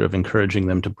gesture of encouraging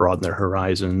them to broaden their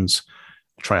horizons,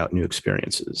 try out new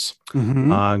experiences.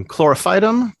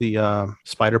 Chlorophytum, the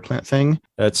spider plant thing,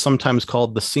 it's sometimes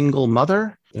called the single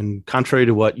mother. And contrary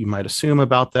to what you might assume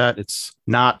about that, it's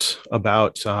not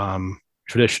about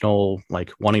traditional,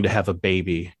 like wanting to have a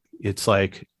baby. It's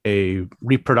like a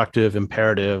reproductive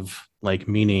imperative, like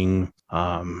meaning,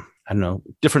 I don't know,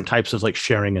 different types of like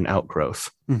sharing and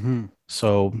outgrowth.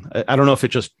 So I don't know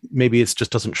if maybe it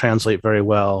just doesn't translate very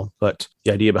well, but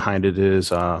the idea behind it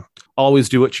is always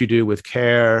do what you do with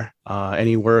care.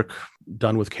 Any work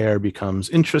done with care becomes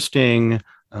interesting.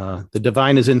 The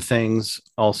divine is in things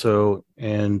also,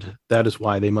 and that is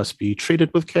why they must be treated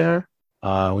with care.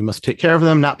 We must take care of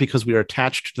them, not because we are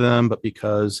attached to them, but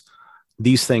because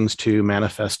these things too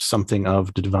manifest something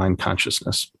of the divine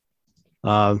consciousness.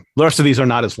 The rest of these are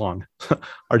not as long.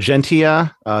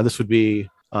 Argentia, this would be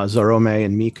Zorome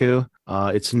and Miku.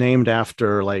 It's named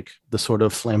after like the sort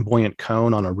of flamboyant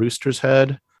cone on a rooster's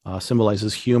head,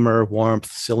 symbolizes humor, warmth,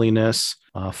 silliness.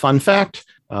 Fun fact,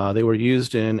 they were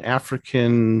used in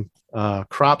African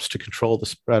crops to control the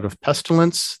spread of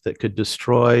pestilence that could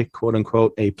destroy, quote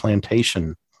unquote, a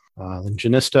plantation.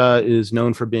 Genista is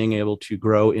known for being able to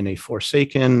grow in a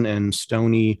forsaken and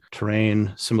stony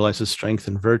terrain, symbolizes strength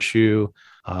and virtue,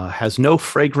 has no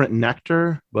fragrant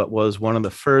nectar, but was one of the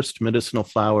first medicinal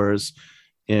flowers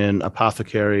in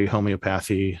apothecary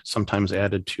homeopathy, sometimes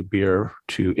added to beer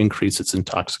to increase its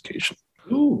intoxication.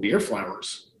 Ooh, beer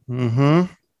flowers.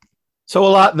 So a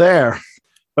lot there.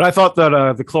 But I thought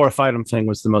that the chlorophytum thing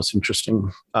was the most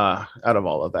interesting out of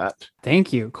all of that.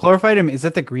 Thank you. Chlorophytum, is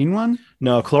that the green one?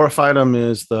 No, chlorophytum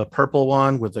is the purple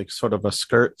one with like sort of a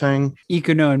skirt thing.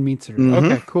 Ikuno and Mitsuru.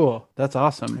 Okay, cool. That's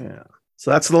awesome. Yeah. So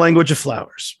that's the language of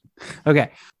flowers.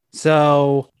 Okay.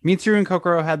 So Mitsuru and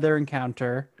Kokoro had their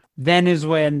encounter. Then is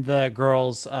when the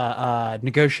girls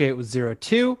negotiate with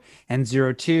 02, and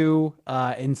 02,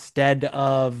 instead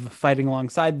of fighting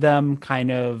alongside them,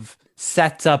 kind of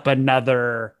sets up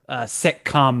another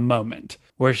sitcom moment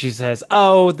where she says,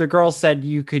 oh, the girl said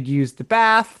you could use the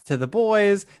bath to the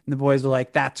boys. And the boys were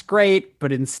like, that's great.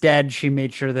 But instead, she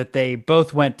made sure that they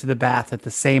both went to the bath at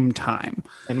the same time.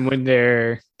 And when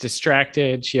they're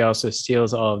distracted, she also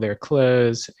steals all of their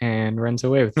clothes and runs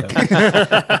away with them.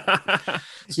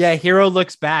 Yeah, Hiro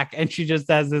looks back and she just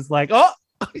has this like, oh,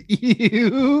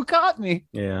 you caught me.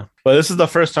 Yeah. But this is the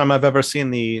first time I've ever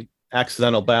seen the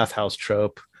accidental bathhouse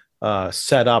trope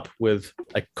set up with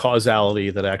like causality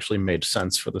that actually made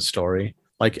sense for the story.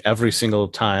 Like every single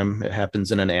time it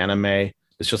happens in an anime,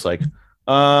 it's just like,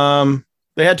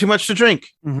 they had too much to drink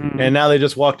and now they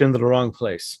just walked into the wrong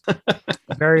place.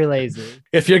 Very lazy.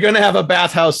 If you're going to have a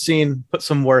bathhouse scene, put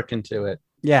some work into it.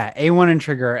 Yeah, A1 and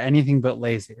Trigger are anything but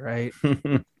lazy, right?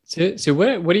 So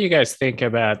what do you guys think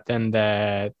about then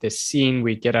the scene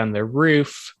we get on the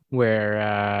roof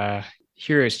where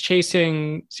Hiro's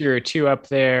chasing 02 up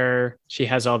there. She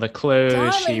has all the clothes.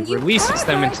 Darling, she releases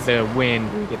them into the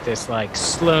wind. We get this like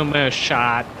slow-mo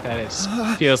shot that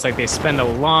feels like they spend a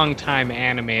long time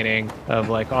animating of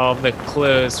like all the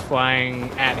clothes flying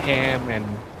at him and,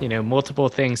 you know, multiple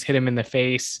things hit him in the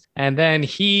face. And then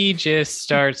he just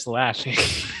starts laughing.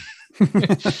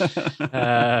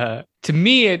 To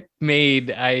me, it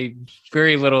made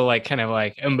very little like kind of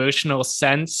like emotional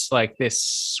sense, like this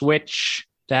switch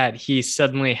that he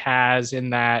suddenly has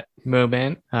in that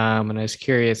moment. And I was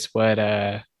curious what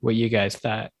you guys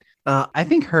thought. I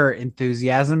think her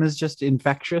enthusiasm is just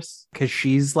infectious because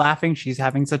she's laughing. She's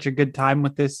having such a good time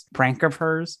with this prank of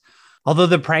hers. Although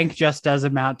the prank just does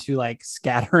amount to like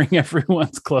scattering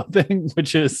everyone's clothing,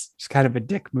 which is just kind of a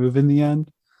dick move in the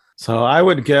end. So I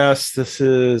would guess this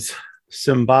is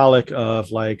symbolic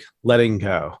of like letting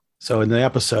go. So in the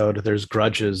episode, there's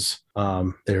grudges,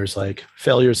 there's like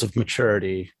failures of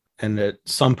maturity, and at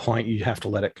some point you have to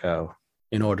let it go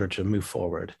in order to move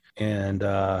forward. And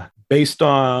based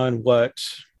on what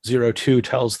 02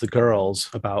 tells the girls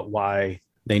about why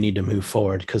they need to move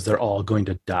forward, because they're all going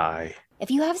to die.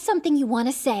 If you have something you want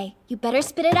to say, you better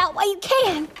spit it out while you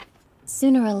can.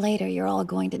 Sooner or later, you're all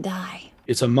going to die.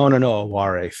 It's a Mono no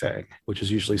Aware thing, which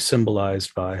is usually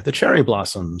symbolized by the cherry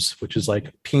blossoms, which is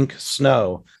like pink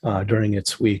snow during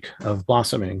its week of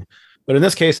blossoming. But in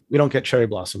this case, we don't get cherry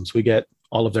blossoms. We get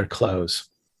all of their clothes.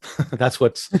 That's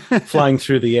what's flying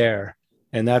through the air.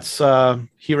 And that's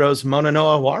Hiro's Mono no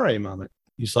Aware moment.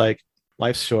 He's like,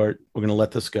 life's short. We're going to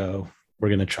let this go. We're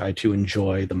going to try to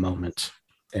enjoy the moment.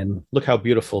 And look how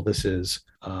beautiful this is.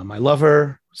 I love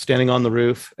her standing on the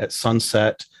roof at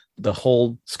sunset. The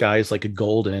whole sky is like a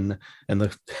golden, and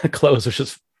the clothes are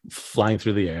just flying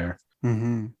through the air.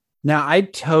 Mm-hmm. Now, I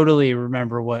totally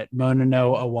remember what Mono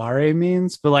no Aware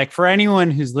means, but like for anyone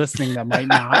who's listening that might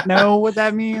not know what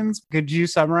that means, could you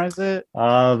summarize it?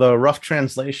 The rough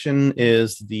translation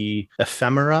is the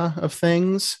ephemera of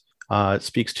things. It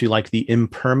speaks to like the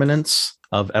impermanence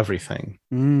of everything.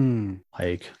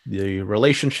 Like the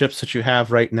relationships that you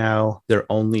have right now, they're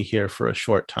only here for a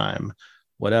short time.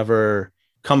 Whatever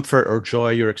comfort or joy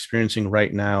you're experiencing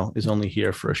right now is only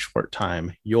here for a short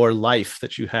time. Your life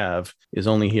that you have is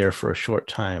only here for a short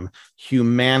time.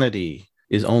 Humanity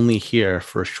is only here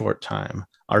for a short time.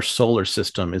 Our solar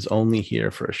system is only here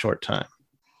for a short time.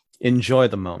 Enjoy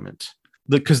the moment.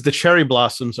 Because the cherry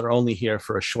blossoms are only here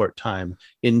for a short time.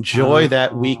 Enjoy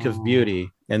that week of beauty.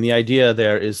 And the idea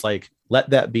there is like, let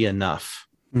that be enough.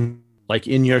 Like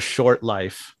in your short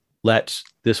life, let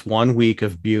this 1 week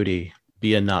of beauty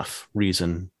be enough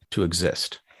reason to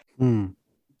exist.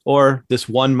 Or this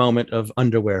one moment of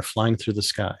underwear flying through the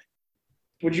sky.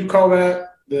 Would you call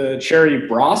that the cherry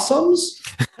blossoms?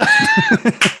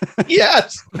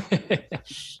 Yes.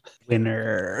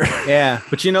 Winner. Yeah.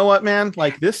 But you know what, man?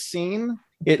 Like this scene,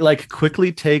 it like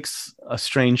quickly takes a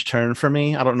strange turn for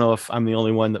me. I don't know if I'm the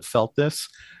only one that felt this.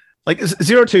 Like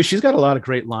Zero Two, she's got a lot of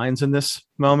great lines in this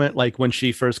moment. Like when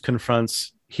she first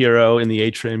confronts Hero in the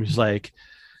atrium, he's like,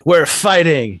 "We're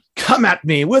fighting. Come at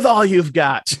me with all you've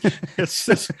got." It's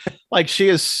just like she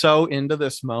is so into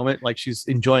this moment. Like she's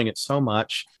enjoying it so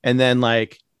much. And then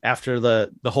like after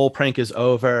the whole prank is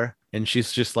over and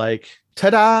she's just like,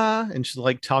 ta-da. And she's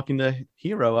like talking to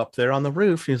Hero up there on the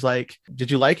roof. He's like,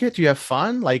 "Did you like it? Do you have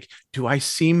fun? Like, do I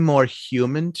seem more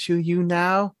human to you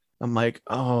now?" I'm like,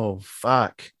 oh,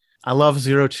 fuck. I love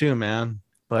Zero Two, man.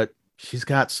 But she's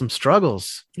got some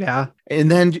struggles. Yeah. And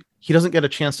then he doesn't get a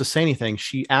chance to say anything.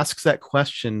 She asks that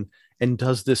question and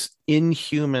does this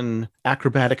inhuman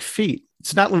acrobatic feat.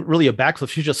 It's not really a backflip.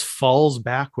 She just falls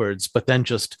backwards, but then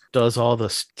just does all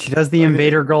this. She does the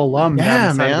Invader Girl Lum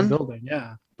down the side of the building.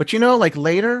 Yeah. But you know, like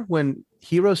later when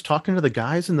Hero's talking to the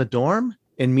guys in the dorm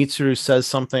and Mitsuru says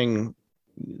something,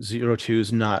 Zero Two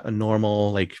is not a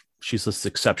normal, like she's this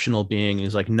exceptional being.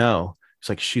 He's like, no. It's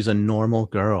like, she's a normal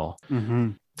girl.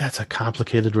 That's a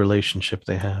complicated relationship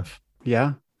they have.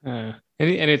 Yeah. And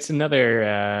it's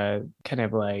another kind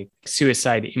of like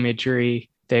suicide imagery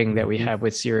thing that we have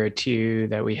with Zero Two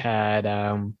that we had.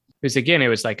 It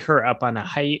was like her up on a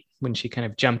height when she kind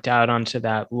of jumped out onto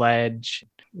that ledge.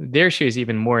 There she was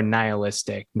even more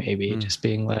nihilistic, maybe just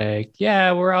being like,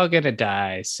 yeah, we're all going to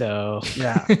die. So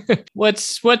yeah,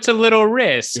 what's a little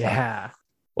risk? Yeah.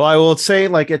 Well, I will say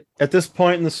like at this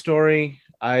point in the story,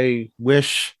 I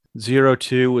wish Zero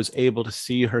Two was able to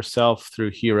see herself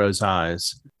through Hero's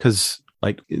eyes, because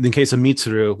like in the case of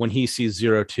Mitsuru, when he sees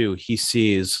Zero Two, he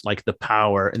sees like the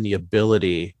power and the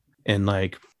ability, and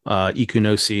like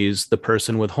Ikuno sees the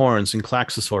person with horns and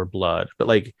Klaxosaur blood, but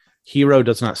like Hero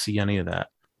does not see any of that.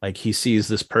 Like he sees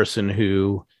this person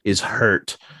who is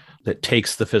hurt, that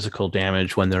takes the physical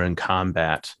damage when they're in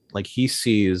combat. Like he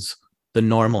sees the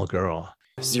normal girl.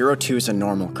 Zero Two is a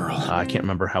normal girl. I can't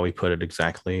remember how he put it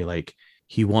exactly. Like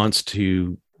he wants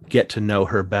to get to know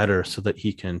her better so that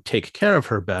he can take care of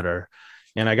her better.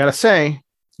 And I got to say,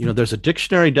 you know, there's a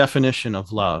dictionary definition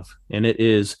of love, and it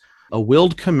is a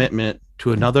willed commitment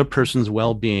to another person's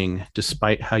well-being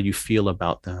despite how you feel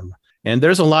about them. And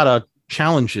there's a lot of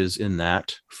challenges in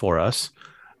that for us.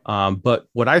 But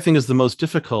what I think is the most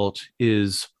difficult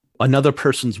is another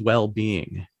person's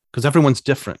well-being, because everyone's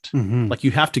different. Like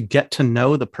you have to get to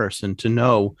know the person to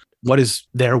know what is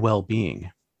their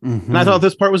well-being. And I thought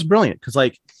this part was brilliant because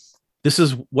like, this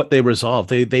is what they resolve.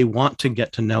 They want to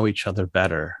get to know each other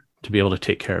better, to be able to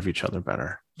take care of each other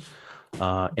better.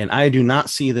 And I do not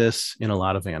see this in a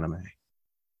lot of anime.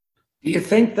 Do you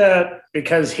think that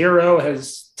because Hero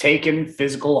has taken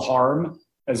physical harm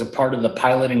as a part of the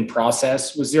piloting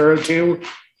process with Zero Two,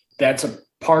 that's a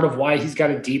part of why he's got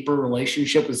a deeper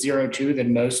relationship with Zero Two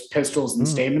than most Pistols and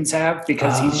Stamens have?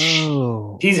 Because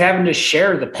he's having to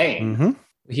share the pain.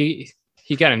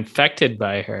 He got infected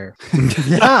by her.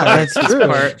 Yeah, that's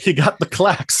true. He got the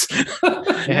clacks.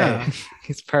 Yeah.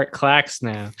 He's part clacks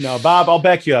now. No, Bob, I'll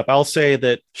back you up. I'll say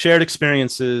that shared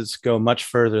experiences go much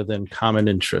further than common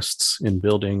interests in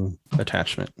building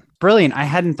attachment. Brilliant. I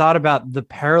hadn't thought about the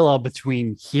parallel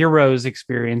between Hero's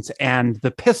experience and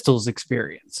the Pistols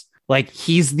experience. Like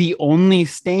he's the only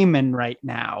Stamen right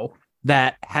now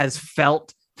that has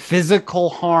felt physical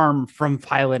harm from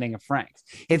piloting a Franks.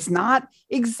 It's not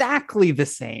exactly the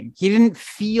same. He didn't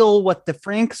feel what the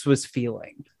Franks was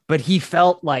feeling, but he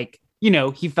felt like, you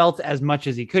know, he felt as much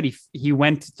as he could. He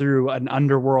went through an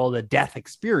underworld, a death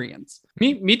experience.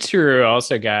 Mitsuru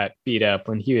also got beat up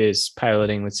when he was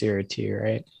piloting with Zero Two,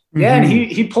 right? Yeah, and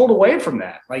he pulled away from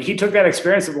that. Like he took that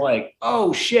experience of like,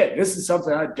 oh shit, this is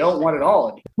something I don't want at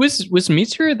all. Was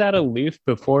Mitsuru that aloof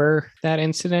before that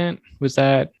incident? Has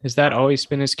that always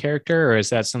been his character, or is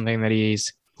that something that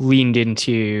he's leaned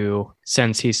into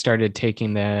since he started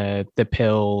taking the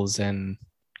pills and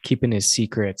keeping his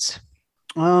secrets?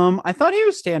 I thought he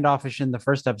was standoffish in the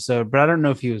first episode, but I don't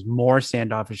know if he was more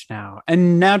standoffish now.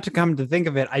 And now to come to think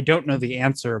of it, I don't know the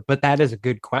answer, but that is a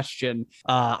good question.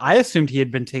 I assumed he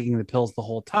had been taking the pills the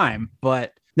whole time,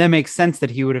 but that makes sense that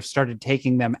he would have started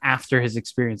taking them after his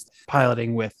experience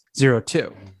piloting with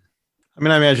 02. I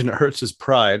mean, I imagine it hurts his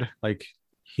pride. Like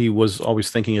he was always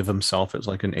thinking of himself as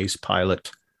like an ace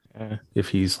pilot. If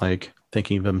he's like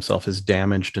thinking of himself as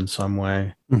damaged in some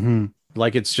way. Mm-hmm.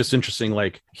 Like, it's just interesting.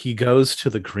 Like he goes to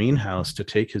the greenhouse to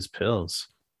take his pills.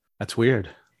 That's weird.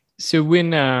 So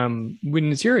when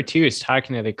 02 is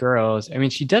talking to the girls, I mean,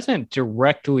 she doesn't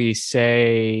directly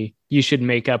say you should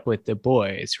make up with the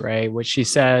boys, right? What she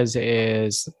says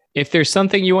is, if there's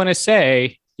something you want to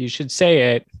say, you should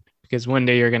say it because one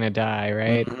day you're going to die,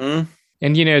 right? Mm-hmm.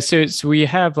 And, so we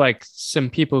have like some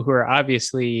people who are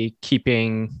obviously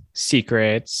keeping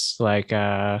secrets, like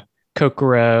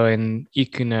Kokoro and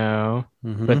Ikuno,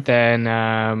 but then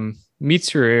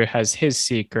Mitsuru has his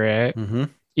secret.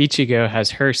 Ichigo has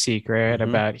her secret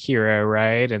about Hiro,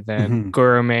 right? And then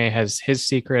Gorome has his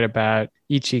secret about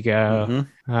Ichigo.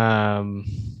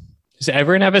 Does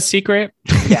everyone have a secret?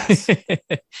 Yes.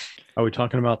 Are we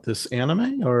talking about this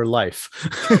anime or life?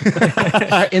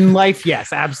 In life,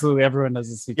 yes, absolutely. Everyone has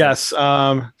a secret. Yes.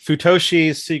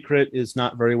 Futoshi's secret is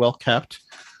not very well kept.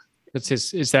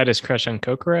 Is that his crush on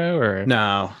Kokoro or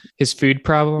no his food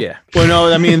problem? Yeah. Well,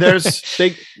 no, I mean,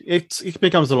 it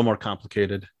becomes a little more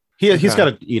complicated. He's got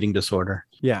an eating disorder.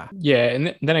 Yeah. Yeah.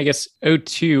 And then I guess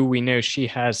 02, we know she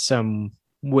has some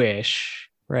wish,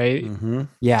 right?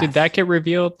 Yeah. Did that get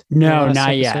revealed? No,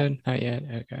 not yet. Not yet.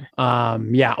 Okay.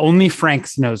 Yeah. Only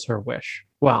Franks knows her wish.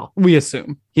 Well, we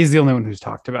assume he's the only one who's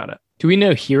talked about it. Do we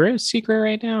know Hiro's secret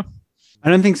right now? I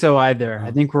don't think so either.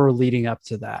 I think we're leading up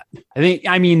to that.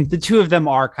 I mean, the two of them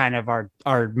are kind of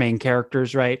our main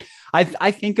characters, right?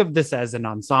 I think of this as an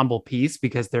ensemble piece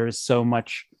because there is so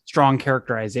much strong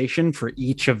characterization for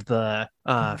each of the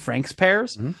Franks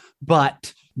pairs,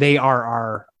 but they are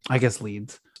our, I guess,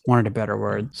 leads. Wanted a better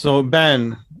word. So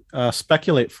Ben,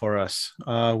 speculate for us.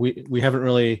 We haven't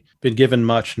really been given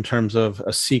much in terms of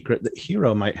a secret that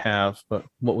Hiro might have, but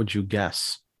what would you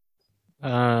guess?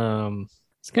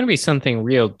 It's going to be something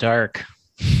real dark.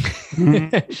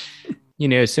 So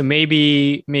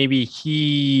maybe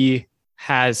he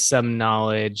has some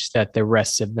knowledge that the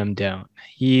rest of them don't.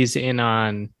 He's in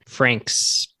on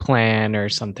Frank's plan or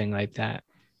something like that.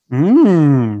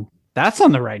 That's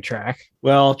on the right track.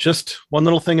 Well, just one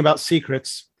little thing about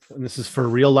secrets, and this is for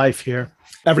real life here.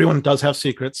 Everyone does have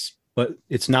secrets, but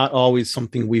it's not always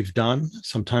something we've done.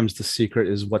 Sometimes the secret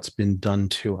is what's been done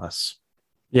to us.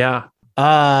 Yeah.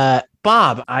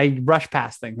 Bob, I rushed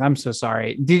past things. I'm so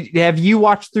sorry. Have you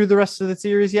watched through the rest of the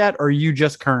series yet, or are you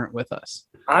just current with us?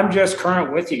 I'm just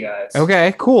current with you guys.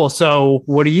 Okay, cool. So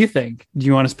what do you think? Do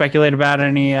you want to speculate about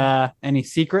any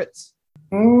secrets?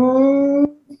 Hiro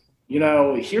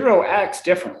acts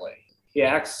differently. He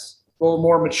acts a little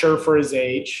more mature for his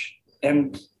age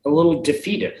and a little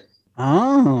defeated.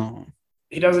 Oh.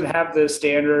 He doesn't have the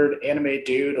standard anime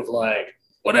dude of like,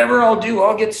 whatever I'll do,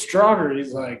 I'll get stronger.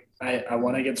 He's like, I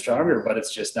want to get stronger, but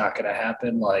it's just not going to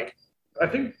happen. Like, I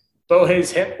think Bohei's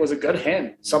hint was a good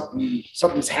hint.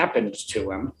 Something's happened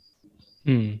to him.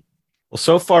 Well,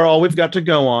 so far, all we've got to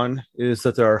go on is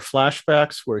that there are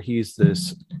flashbacks where he's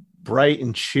this bright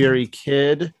and cheery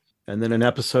kid. And then in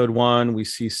episode 1, we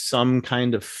see some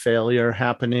kind of failure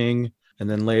happening. And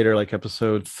then later, like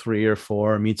episode 3 or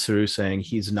 4, Mitsuru saying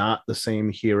he's not the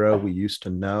same Hiro we used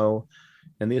to know.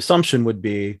 And the assumption would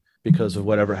be because of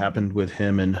whatever happened with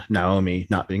him and Naomi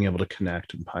not being able to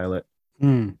connect and pilot.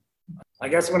 I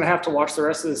guess I'm going to have to watch the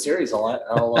rest of the series.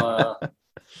 I'll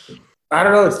I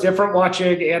don't know. It's different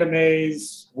watching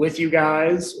animes with you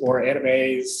guys or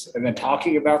animes and then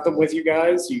talking about them with you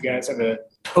guys. You guys have a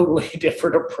totally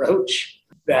different approach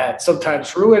that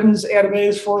sometimes ruins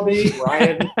animes for me.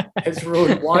 Ryan has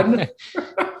ruined one.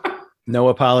 No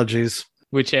apologies.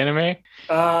 Which anime?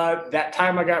 That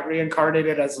time I got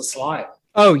reincarnated as a slime.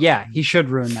 Oh, yeah. He should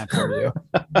ruin that for you.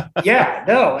 Yeah,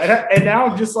 no. And now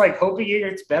I'm just like hoping it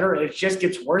gets better. It just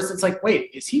gets worse. It's like,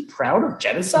 wait, is he proud of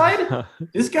genocide?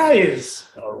 This guy is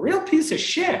a real piece of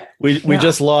shit. We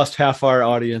just lost half our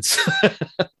audience.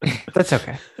 That's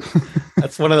okay.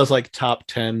 That's one of those like top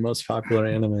 10 most popular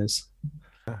animes.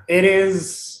 It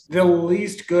is the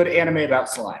least good anime about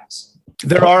slimes.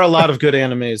 There are a lot of good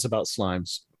animes about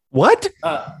slimes. What?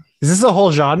 Is this a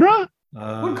whole genre?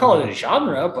 I wouldn't call it a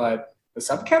genre, but a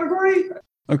subcategory.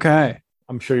 Okay.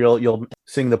 I'm sure you'll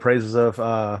sing the praises of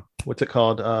what's it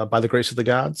called? By the Grace of the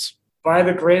Gods. By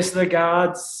the Grace of the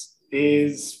Gods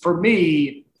is, for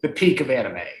me, the peak of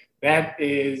anime. That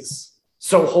is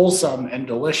so wholesome and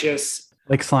delicious.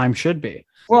 Like slime should be.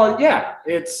 Well, yeah,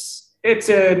 it's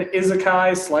an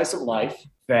isekai slice of life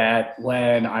that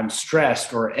when I'm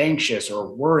stressed or anxious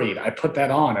or worried, I put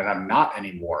that on and I'm not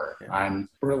anymore. I'm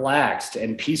relaxed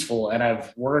and peaceful. And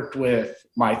I've worked with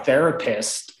my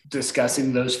therapist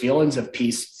discussing those feelings of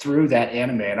peace through that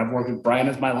anime. And I've worked with Brian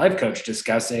as my life coach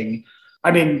discussing,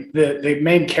 the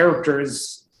main character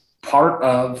is part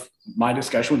of my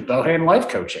discussion with Bohan life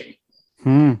coaching.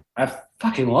 I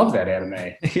fucking love that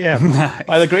anime. Yeah. Nice.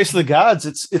 By the Grace of the Gods,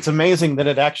 it's amazing that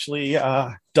it actually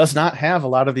does not have a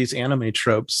lot of these anime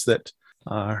tropes that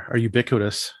are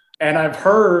ubiquitous. And I've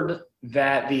heard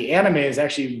that the anime is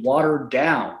actually watered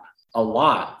down a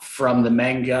lot from the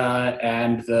manga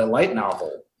and the light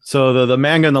novel. So the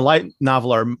manga and the light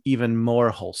novel are even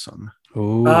more wholesome.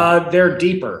 They're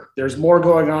deeper. There's more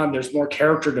going on. There's more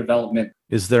character development.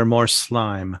 Is there more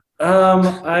slime?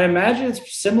 I imagine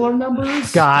it's similar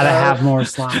numbers. Gotta have more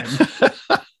slime.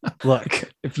 Look,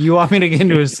 if you want me to get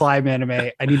into a slime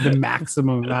anime, I need the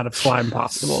maximum amount of slime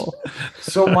possible.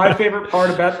 So my favorite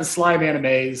part about the slime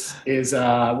animes is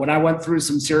when I went through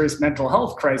some serious mental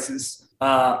health crisis,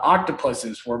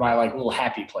 octopuses were my little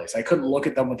happy place. I couldn't look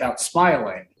at them without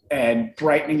smiling and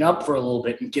brightening up for a little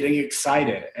bit and getting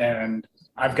excited. And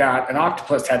I've got an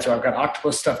octopus tattoo. I've got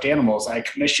octopus stuffed animals. I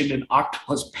commissioned an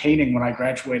octopus painting when I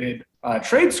graduated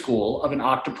trade school of an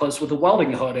octopus with a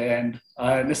welding hood and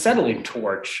an acetylene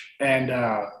torch. And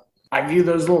I view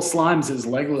those little slimes as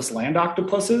legless land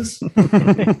octopuses.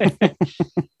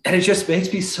 And it just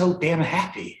makes me so damn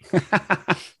happy.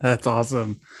 That's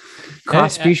awesome.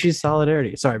 Cross-species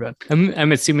solidarity. Sorry, Ben.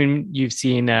 I'm assuming you've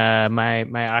seen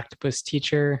my Octopus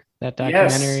Teacher, that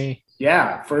documentary. Yes.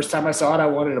 Yeah, first time I saw it, I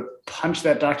wanted to punch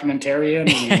that documentarian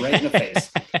right in the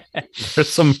face. There's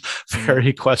some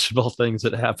very questionable things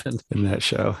that happened in that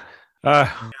show.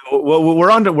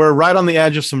 We're right on the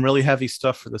edge of some really heavy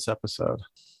stuff for this episode.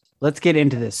 Let's get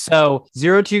into this. So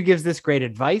 02 gives this great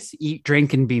advice: eat,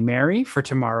 drink, and be merry, for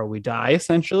tomorrow we die,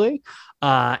 essentially.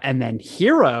 And then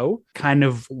Hiro kind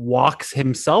of walks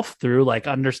himself through,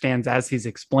 understands as he's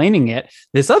explaining it,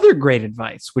 this other great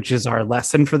advice, which is our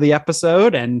lesson for the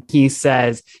episode. And he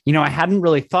says, I hadn't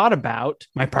really thought about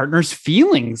my partner's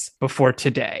feelings before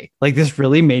today. This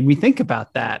really made me think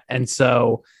about that. And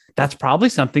so that's probably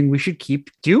something we should keep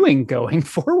doing going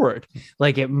forward.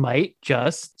 It might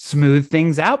just smooth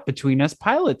things out between us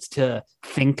pilots to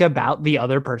think about the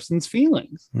other person's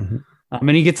feelings. Mm-hmm. And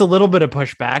he gets a little bit of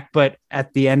pushback, but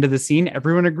at the end of the scene,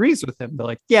 everyone agrees with him. They're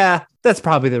like, yeah, that's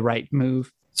probably the right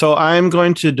move. So I'm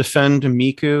going to defend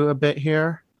Miku a bit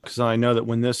here, because I know that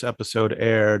when this episode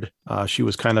aired, she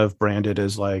was kind of branded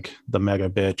as the mega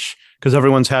bitch, because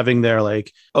everyone's having their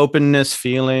openness,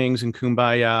 feelings, and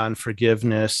kumbaya and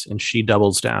forgiveness. And she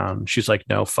doubles down. She's like,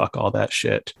 no, fuck all that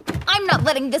shit. I'm not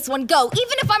letting this one go,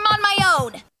 even if I'm on my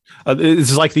own. This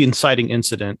is like the inciting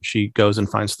incident. She goes and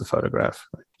finds the photograph.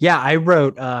 Yeah, I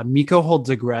wrote, Miko holds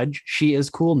a grudge. She is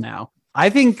cool now. I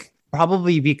think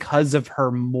probably because of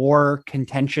her more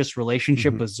contentious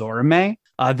relationship with Zorome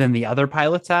than the other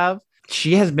pilots have.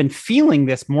 She has been feeling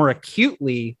this more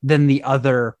acutely than the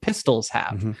other pistols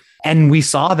have. Mm-hmm. And we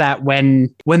saw that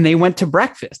when they went to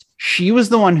breakfast. She was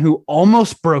the one who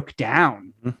almost broke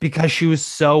down because she was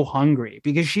so hungry,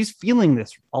 because she's feeling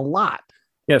this a lot.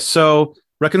 Yeah, so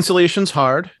reconciliation's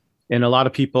hard. And a lot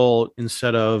of people,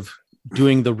 instead of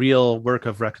doing the real work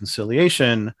of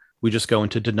reconciliation, we just go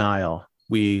into denial.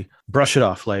 We brush it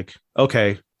off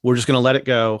okay, we're just going to let it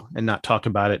go and not talk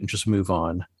about it and just move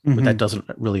on. Mm-hmm. But that doesn't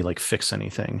really fix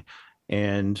anything.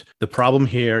 And the problem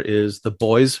here is the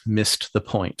boys missed the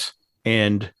point.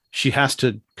 And she has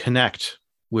to connect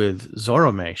with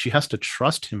Zorome. She has to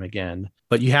trust him again.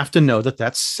 But you have to know that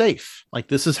that's safe.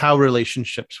 This is how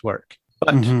relationships work.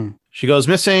 But she goes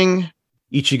missing.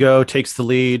 Ichigo takes the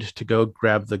lead to go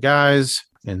grab the guys.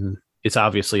 And it's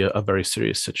obviously a very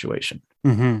serious situation.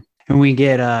 Mm-hmm. And we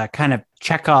get kind of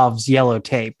Chekhov's yellow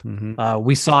tape. Mm-hmm.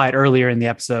 We saw it earlier in the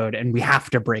episode, and we have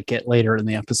to break it later in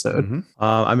the episode. Mm-hmm.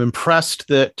 I'm impressed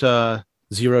that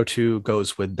 02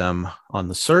 goes with them on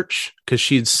the search, because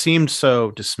she'd seemed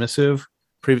so dismissive.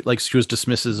 She was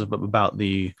dismissive about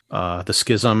the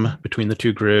schism between the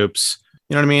two groups.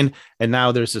 You know what I mean? And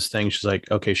now there's this thing. She's like,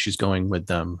 okay, she's going with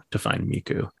them to find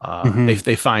Miku.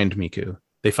 They find Miku.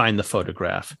 They find the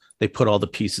photograph. They put all the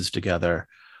pieces together.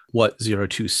 What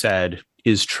 02 said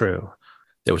is true.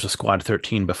 There was a Squad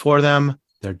 13 before them.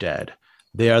 They're dead.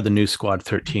 They are the new Squad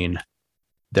 13.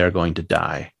 They're going to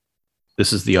die.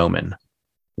 This is the omen.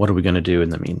 What are we going to do in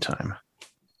the meantime?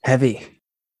 Heavy.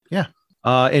 Yeah.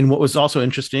 And what was also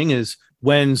interesting is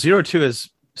when Zero Two has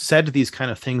said these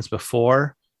kind of things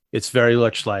before, it's very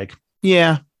much like,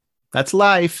 yeah, that's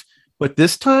life. But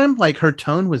this time, like, her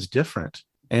tone was different.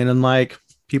 And I'm like,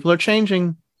 people are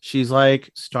changing. She's like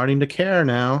starting to care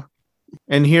now.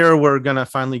 And here we're going to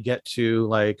finally get to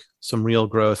like some real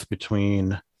growth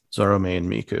between Zorome and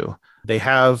Miku. They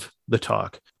have the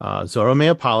talk. Zorome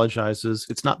apologizes.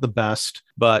 It's not the best,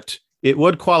 but it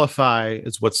would qualify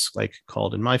as what's like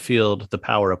called in my field the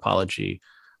power apology.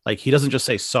 Like, he doesn't just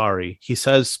say sorry. He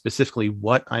says specifically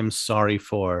what I'm sorry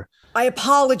for. I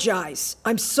apologize.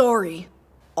 I'm sorry.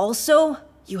 Also,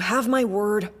 you have my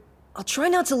word. I'll try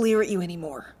not to leer at you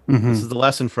anymore. This is the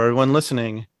lesson for everyone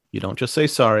listening. You don't just say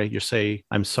sorry. You say,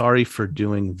 I'm sorry for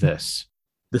doing this.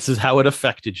 This is how it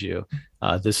affected you.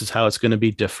 This is how it's going to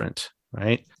be different,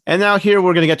 right? And now here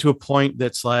we're going to get to a point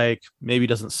that's like maybe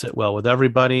doesn't sit well with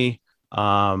everybody.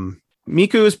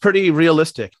 Miku is pretty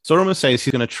realistic. Zorome says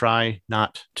he's going to try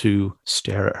not to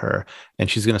stare at her. And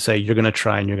she's going to say, you're going to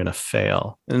try and you're going to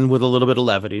fail. And with a little bit of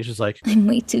levity, she's like, I'm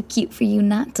way too cute for you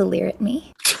not to leer at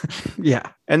me. Yeah.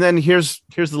 And then here's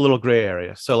the little gray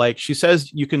area. So like she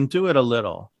says, you can do it a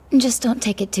little. Just don't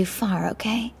take it too far,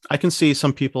 okay? I can see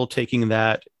some people taking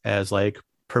that as like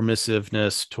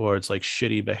permissiveness towards like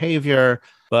shitty behavior.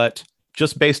 But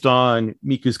just based on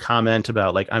Miku's comment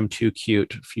about like, I'm too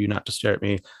cute for you not to stare at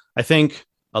me, I think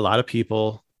a lot of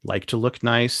people like to look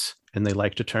nice and they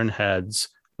like to turn heads,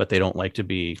 but they don't like to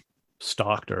be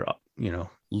stalked or,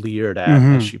 leered at,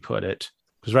 as she put it.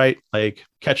 Because, right, like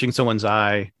catching someone's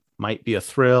eye might be a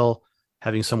thrill.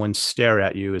 Having someone stare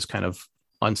at you is kind of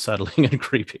unsettling and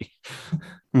creepy.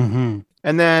 And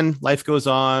then life goes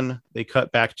on. They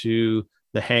cut back to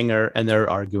the hangar and they're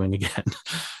arguing again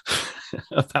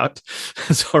about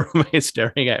Zorome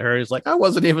staring at her. He's like, I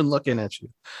wasn't even looking at you.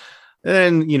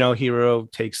 And then, Hiro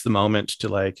takes the moment to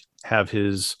like have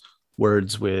his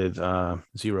words with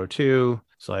 02.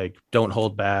 It's like, don't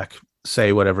hold back,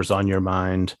 say whatever's on your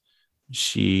mind.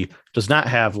 She does not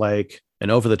have like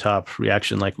an over the top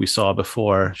reaction like we saw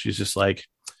before. She's just like,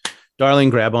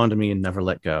 darling, grab onto me and never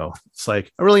let go. It's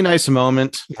like a really nice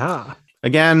moment. Yeah.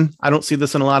 Again, I don't see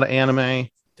this in a lot of anime.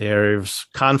 There's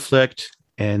conflict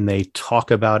and they talk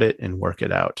about it and work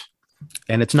it out.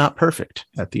 And it's not perfect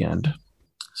at the end.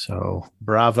 So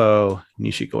bravo,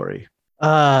 Nishigori.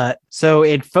 So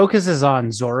it focuses on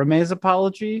Zorome's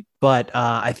apology, but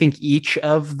I think each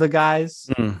of the guys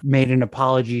made an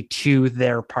apology to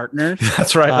their partners.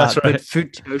 That's right. But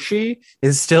Futoshi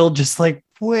is still just like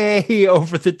way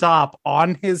over the top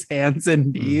on his hands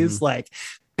and knees, like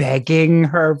begging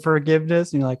her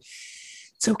forgiveness. And you're like,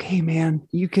 it's okay, man.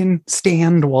 You can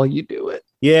stand while you do it.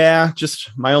 Yeah, just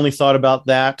my only thought about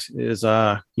that is,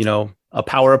 a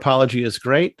power apology is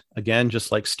great. Again,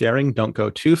 just like staring, don't go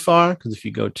too far, because if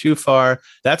you go too far,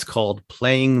 that's called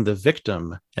playing the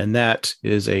victim. And that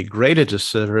is a great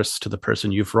disservice to the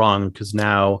person you've wronged, because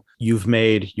now you've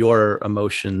made your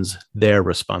emotions their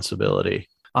responsibility.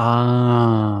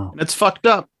 And it's fucked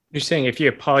up. You're saying if you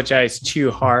apologize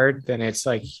too hard, then it's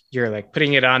like you're like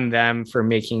putting it on them for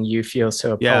making you feel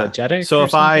so apologetic. So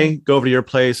if I go over to your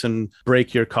place and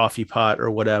break your coffee pot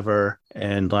or whatever,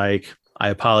 and like I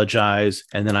apologize,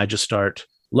 and then I just start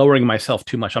lowering myself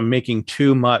too much, I'm making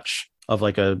too much of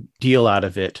like a deal out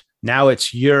of it. Now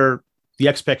it's the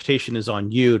expectation is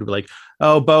on you to be like,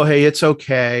 oh, Bohei, it's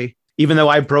okay. Even though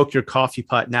I broke your coffee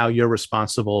pot, now you're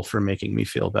responsible for making me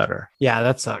feel better. Yeah,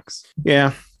 that sucks.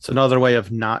 Yeah. It's another way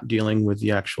of not dealing with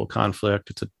the actual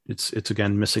conflict. It's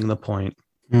again missing the point.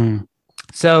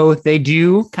 So they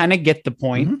do kind of get the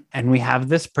point, and we have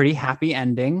this pretty happy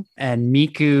ending. And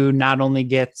Miku not only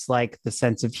gets like the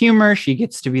sense of humor, she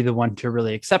gets to be the one to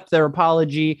really accept their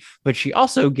apology, but she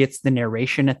also gets the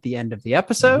narration at the end of the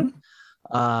episode,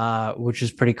 which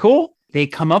is pretty cool. They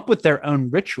come up with their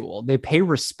own ritual. They pay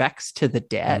respects to the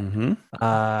dead,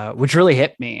 which really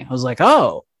hit me. I was like,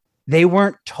 oh, they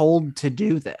weren't told to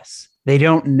do this. They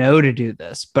don't know to do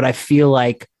this, but I feel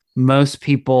like most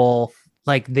people,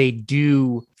 like, they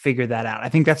do figure that out. I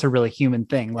think that's a really human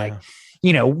thing. Like,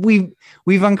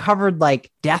 we've uncovered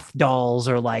like death dolls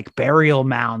or like burial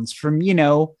mounds from,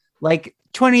 like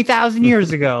 20,000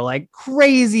 years ago, like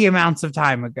crazy amounts of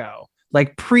time ago,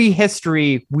 like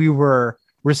prehistory, we were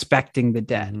respecting the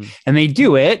dead, and they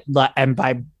do it. And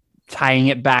by tying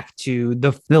it back to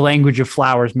the language of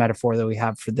flowers metaphor that we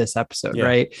have for this episode,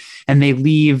 right? And they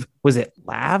leave, was it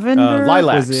lavender?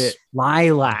 Lilacs. Was it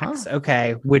lilacs?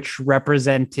 Okay. Which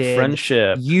represented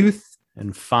friendship, youth,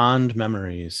 and fond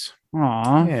memories.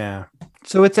 Aw. Yeah.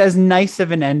 So it's as nice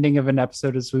of an ending of an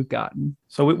episode as we've gotten.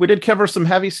 So we did cover some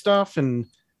heavy stuff and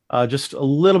just a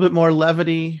little bit more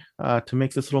levity to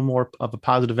make this a little more of a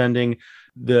positive ending.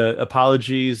 The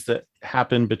apologies that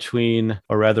happened between,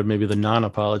 or rather maybe the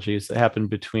non-apologies that happened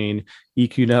between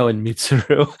Ikuno and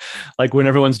Mitsuru. Like when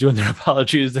everyone's doing their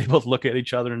apologies, they both look at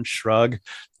each other and shrug,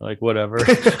 like whatever.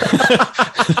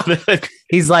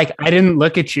 He's like, I didn't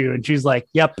look at you. And she's like,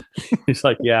 yep. He's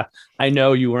like, yeah, I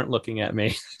know you weren't looking at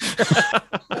me.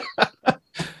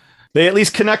 They at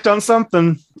least connect on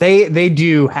something. They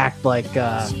do act like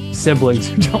siblings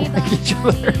who don't like each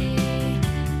other.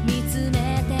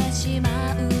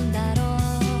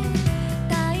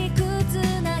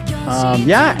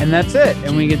 Yeah, and that's it.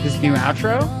 And we get this new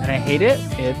outro, and I hate it.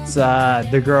 It's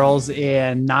the girls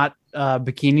in not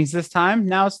bikinis this time.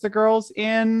 Now it's the girls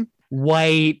in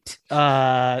white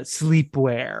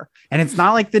sleepwear. And it's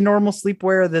not like the normal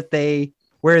sleepwear that they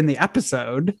wear in the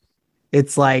episode.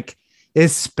 It's like,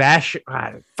 especially,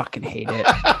 I fucking hate it.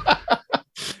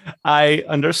 I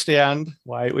understand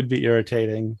why it would be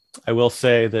irritating. I will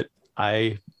say that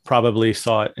I probably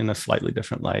saw it in a slightly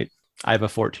different light. I have a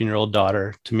 14-year-old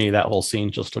daughter. To me, that whole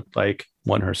scene just looked like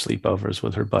one of her sleepovers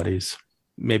with her buddies.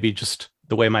 Maybe just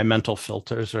the way my mental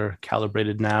filters are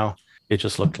calibrated now, it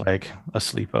just looked like a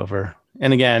sleepover.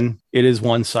 And again, it is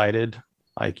one-sided.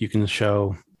 Like you can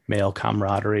show male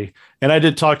camaraderie. And I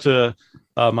did talk to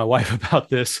my wife about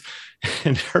this,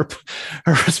 and her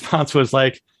response was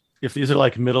like, if these are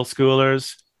like middle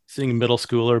schoolers, seeing middle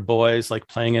schooler boys like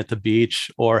playing at the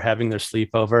beach or having their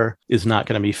sleepover is not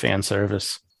going to be fan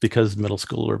service, because middle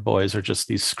schooler boys are just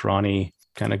these scrawny,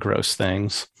 kind of gross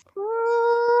things.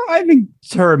 I think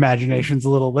her imagination's a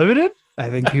little limited. I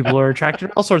think people are attracted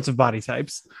to all sorts of body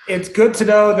types. It's good to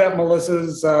know that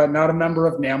Melissa's not a member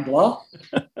of NAMBLA.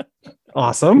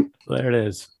 Awesome. There it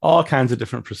is. All kinds of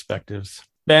different perspectives.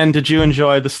 Ben, did you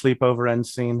enjoy the sleepover end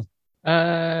scene?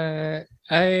 I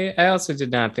also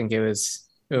did not think it was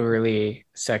overly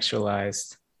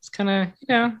sexualized. It's kind of,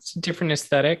 it's a different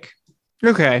aesthetic.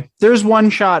 Okay. There's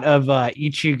one shot of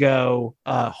Ichigo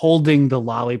holding the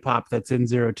lollipop that's in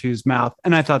Zero Two's mouth,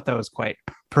 and I thought that was quite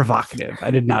provocative.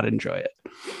 I did not enjoy it.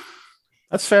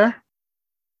 That's fair.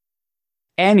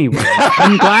 Anyway,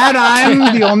 I'm glad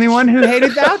I'm the only one who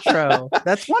hated the outro.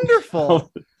 That's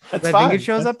wonderful. That's I fine. think it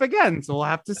shows up again, so we'll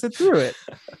have to sit through it.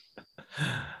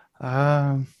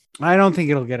 I don't think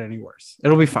it'll get any worse.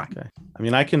 It'll be fine. Okay. I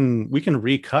mean, we can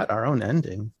recut our own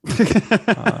ending.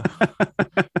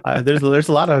 There's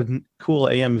a lot of cool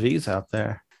AMVs out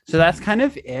there. So that's kind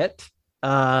of it.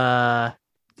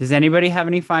 Does anybody have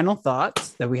any final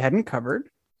thoughts that we hadn't covered?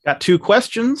 Got 2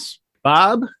 questions.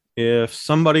 Bob, if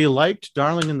somebody liked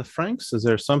Darling in the Franxx, is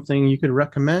there something you could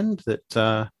recommend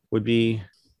that would be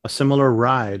a similar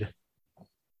ride?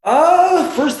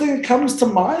 First thing that comes to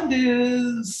mind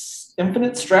is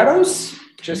Infinite Stratos,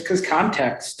 just because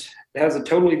context. It has a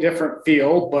totally different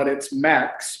feel, but it's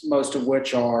mechs, most of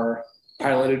which are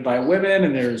piloted by women,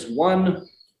 and there's one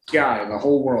guy in the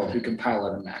whole world who can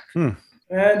pilot a mech.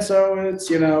 And so it's,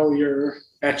 your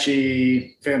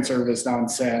ecchi fan service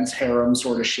nonsense, harem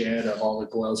sort of shit of all the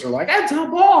girls are like, it's a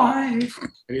boy. And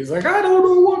he's like, I don't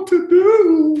know what to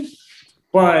do.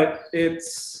 But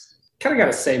it's kind of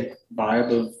got the same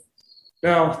vibe of,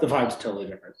 no, the vibe's totally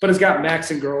different. But it's got mechs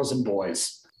and girls and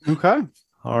boys. Okay.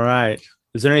 All right.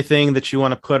 Is there anything that you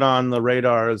want to put on the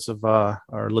radars of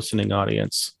our listening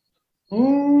audience? I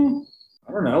don't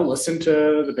know. Listen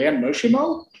to the band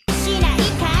Moshimo. Moshimo.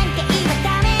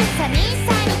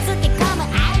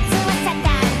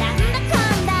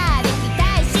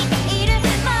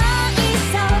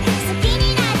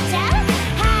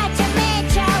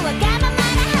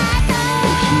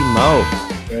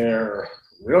 They're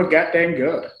real goddamn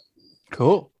good.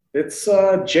 Cool. It's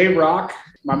J-Rock.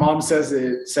 My mom says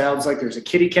it sounds like there's a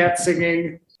kitty cat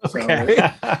singing. Okay.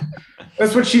 So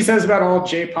that's what she says about all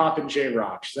J-pop and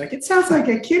J-Rock. She's like, it sounds like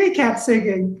a kitty cat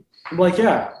singing. I'm like,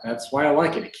 yeah, that's why I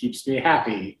like it. It keeps me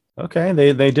happy. Okay,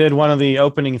 they did one of the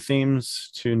opening themes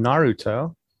to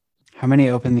Naruto. How many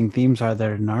opening themes are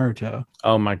there in Naruto?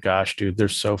 Oh my gosh, dude,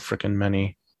 there's so freaking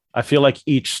many. I feel like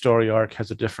each story arc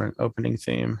has a different opening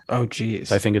theme. Oh,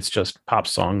 geez. I think it's just pop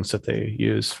songs that they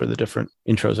use for the different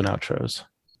intros and outros.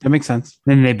 That makes sense.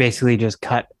 Then they basically just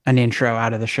cut an intro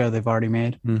out of the show they've already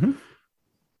made.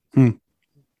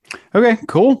 Okay,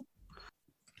 cool.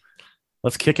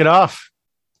 Let's kick it off.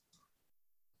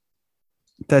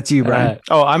 That's you, Brian.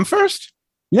 Oh, I'm first?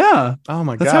 Yeah. Oh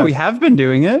my god. That's how we have been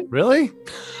doing it. Really?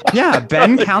 Yeah.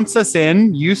 Ben counts us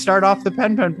in. You start off the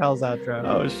Pen Pals outro.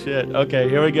 Oh shit. Okay,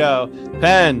 here we go.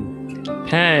 Pen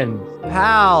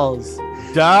Pals.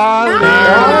 Darling.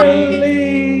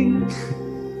 Darling.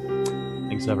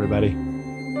 Thanks everybody.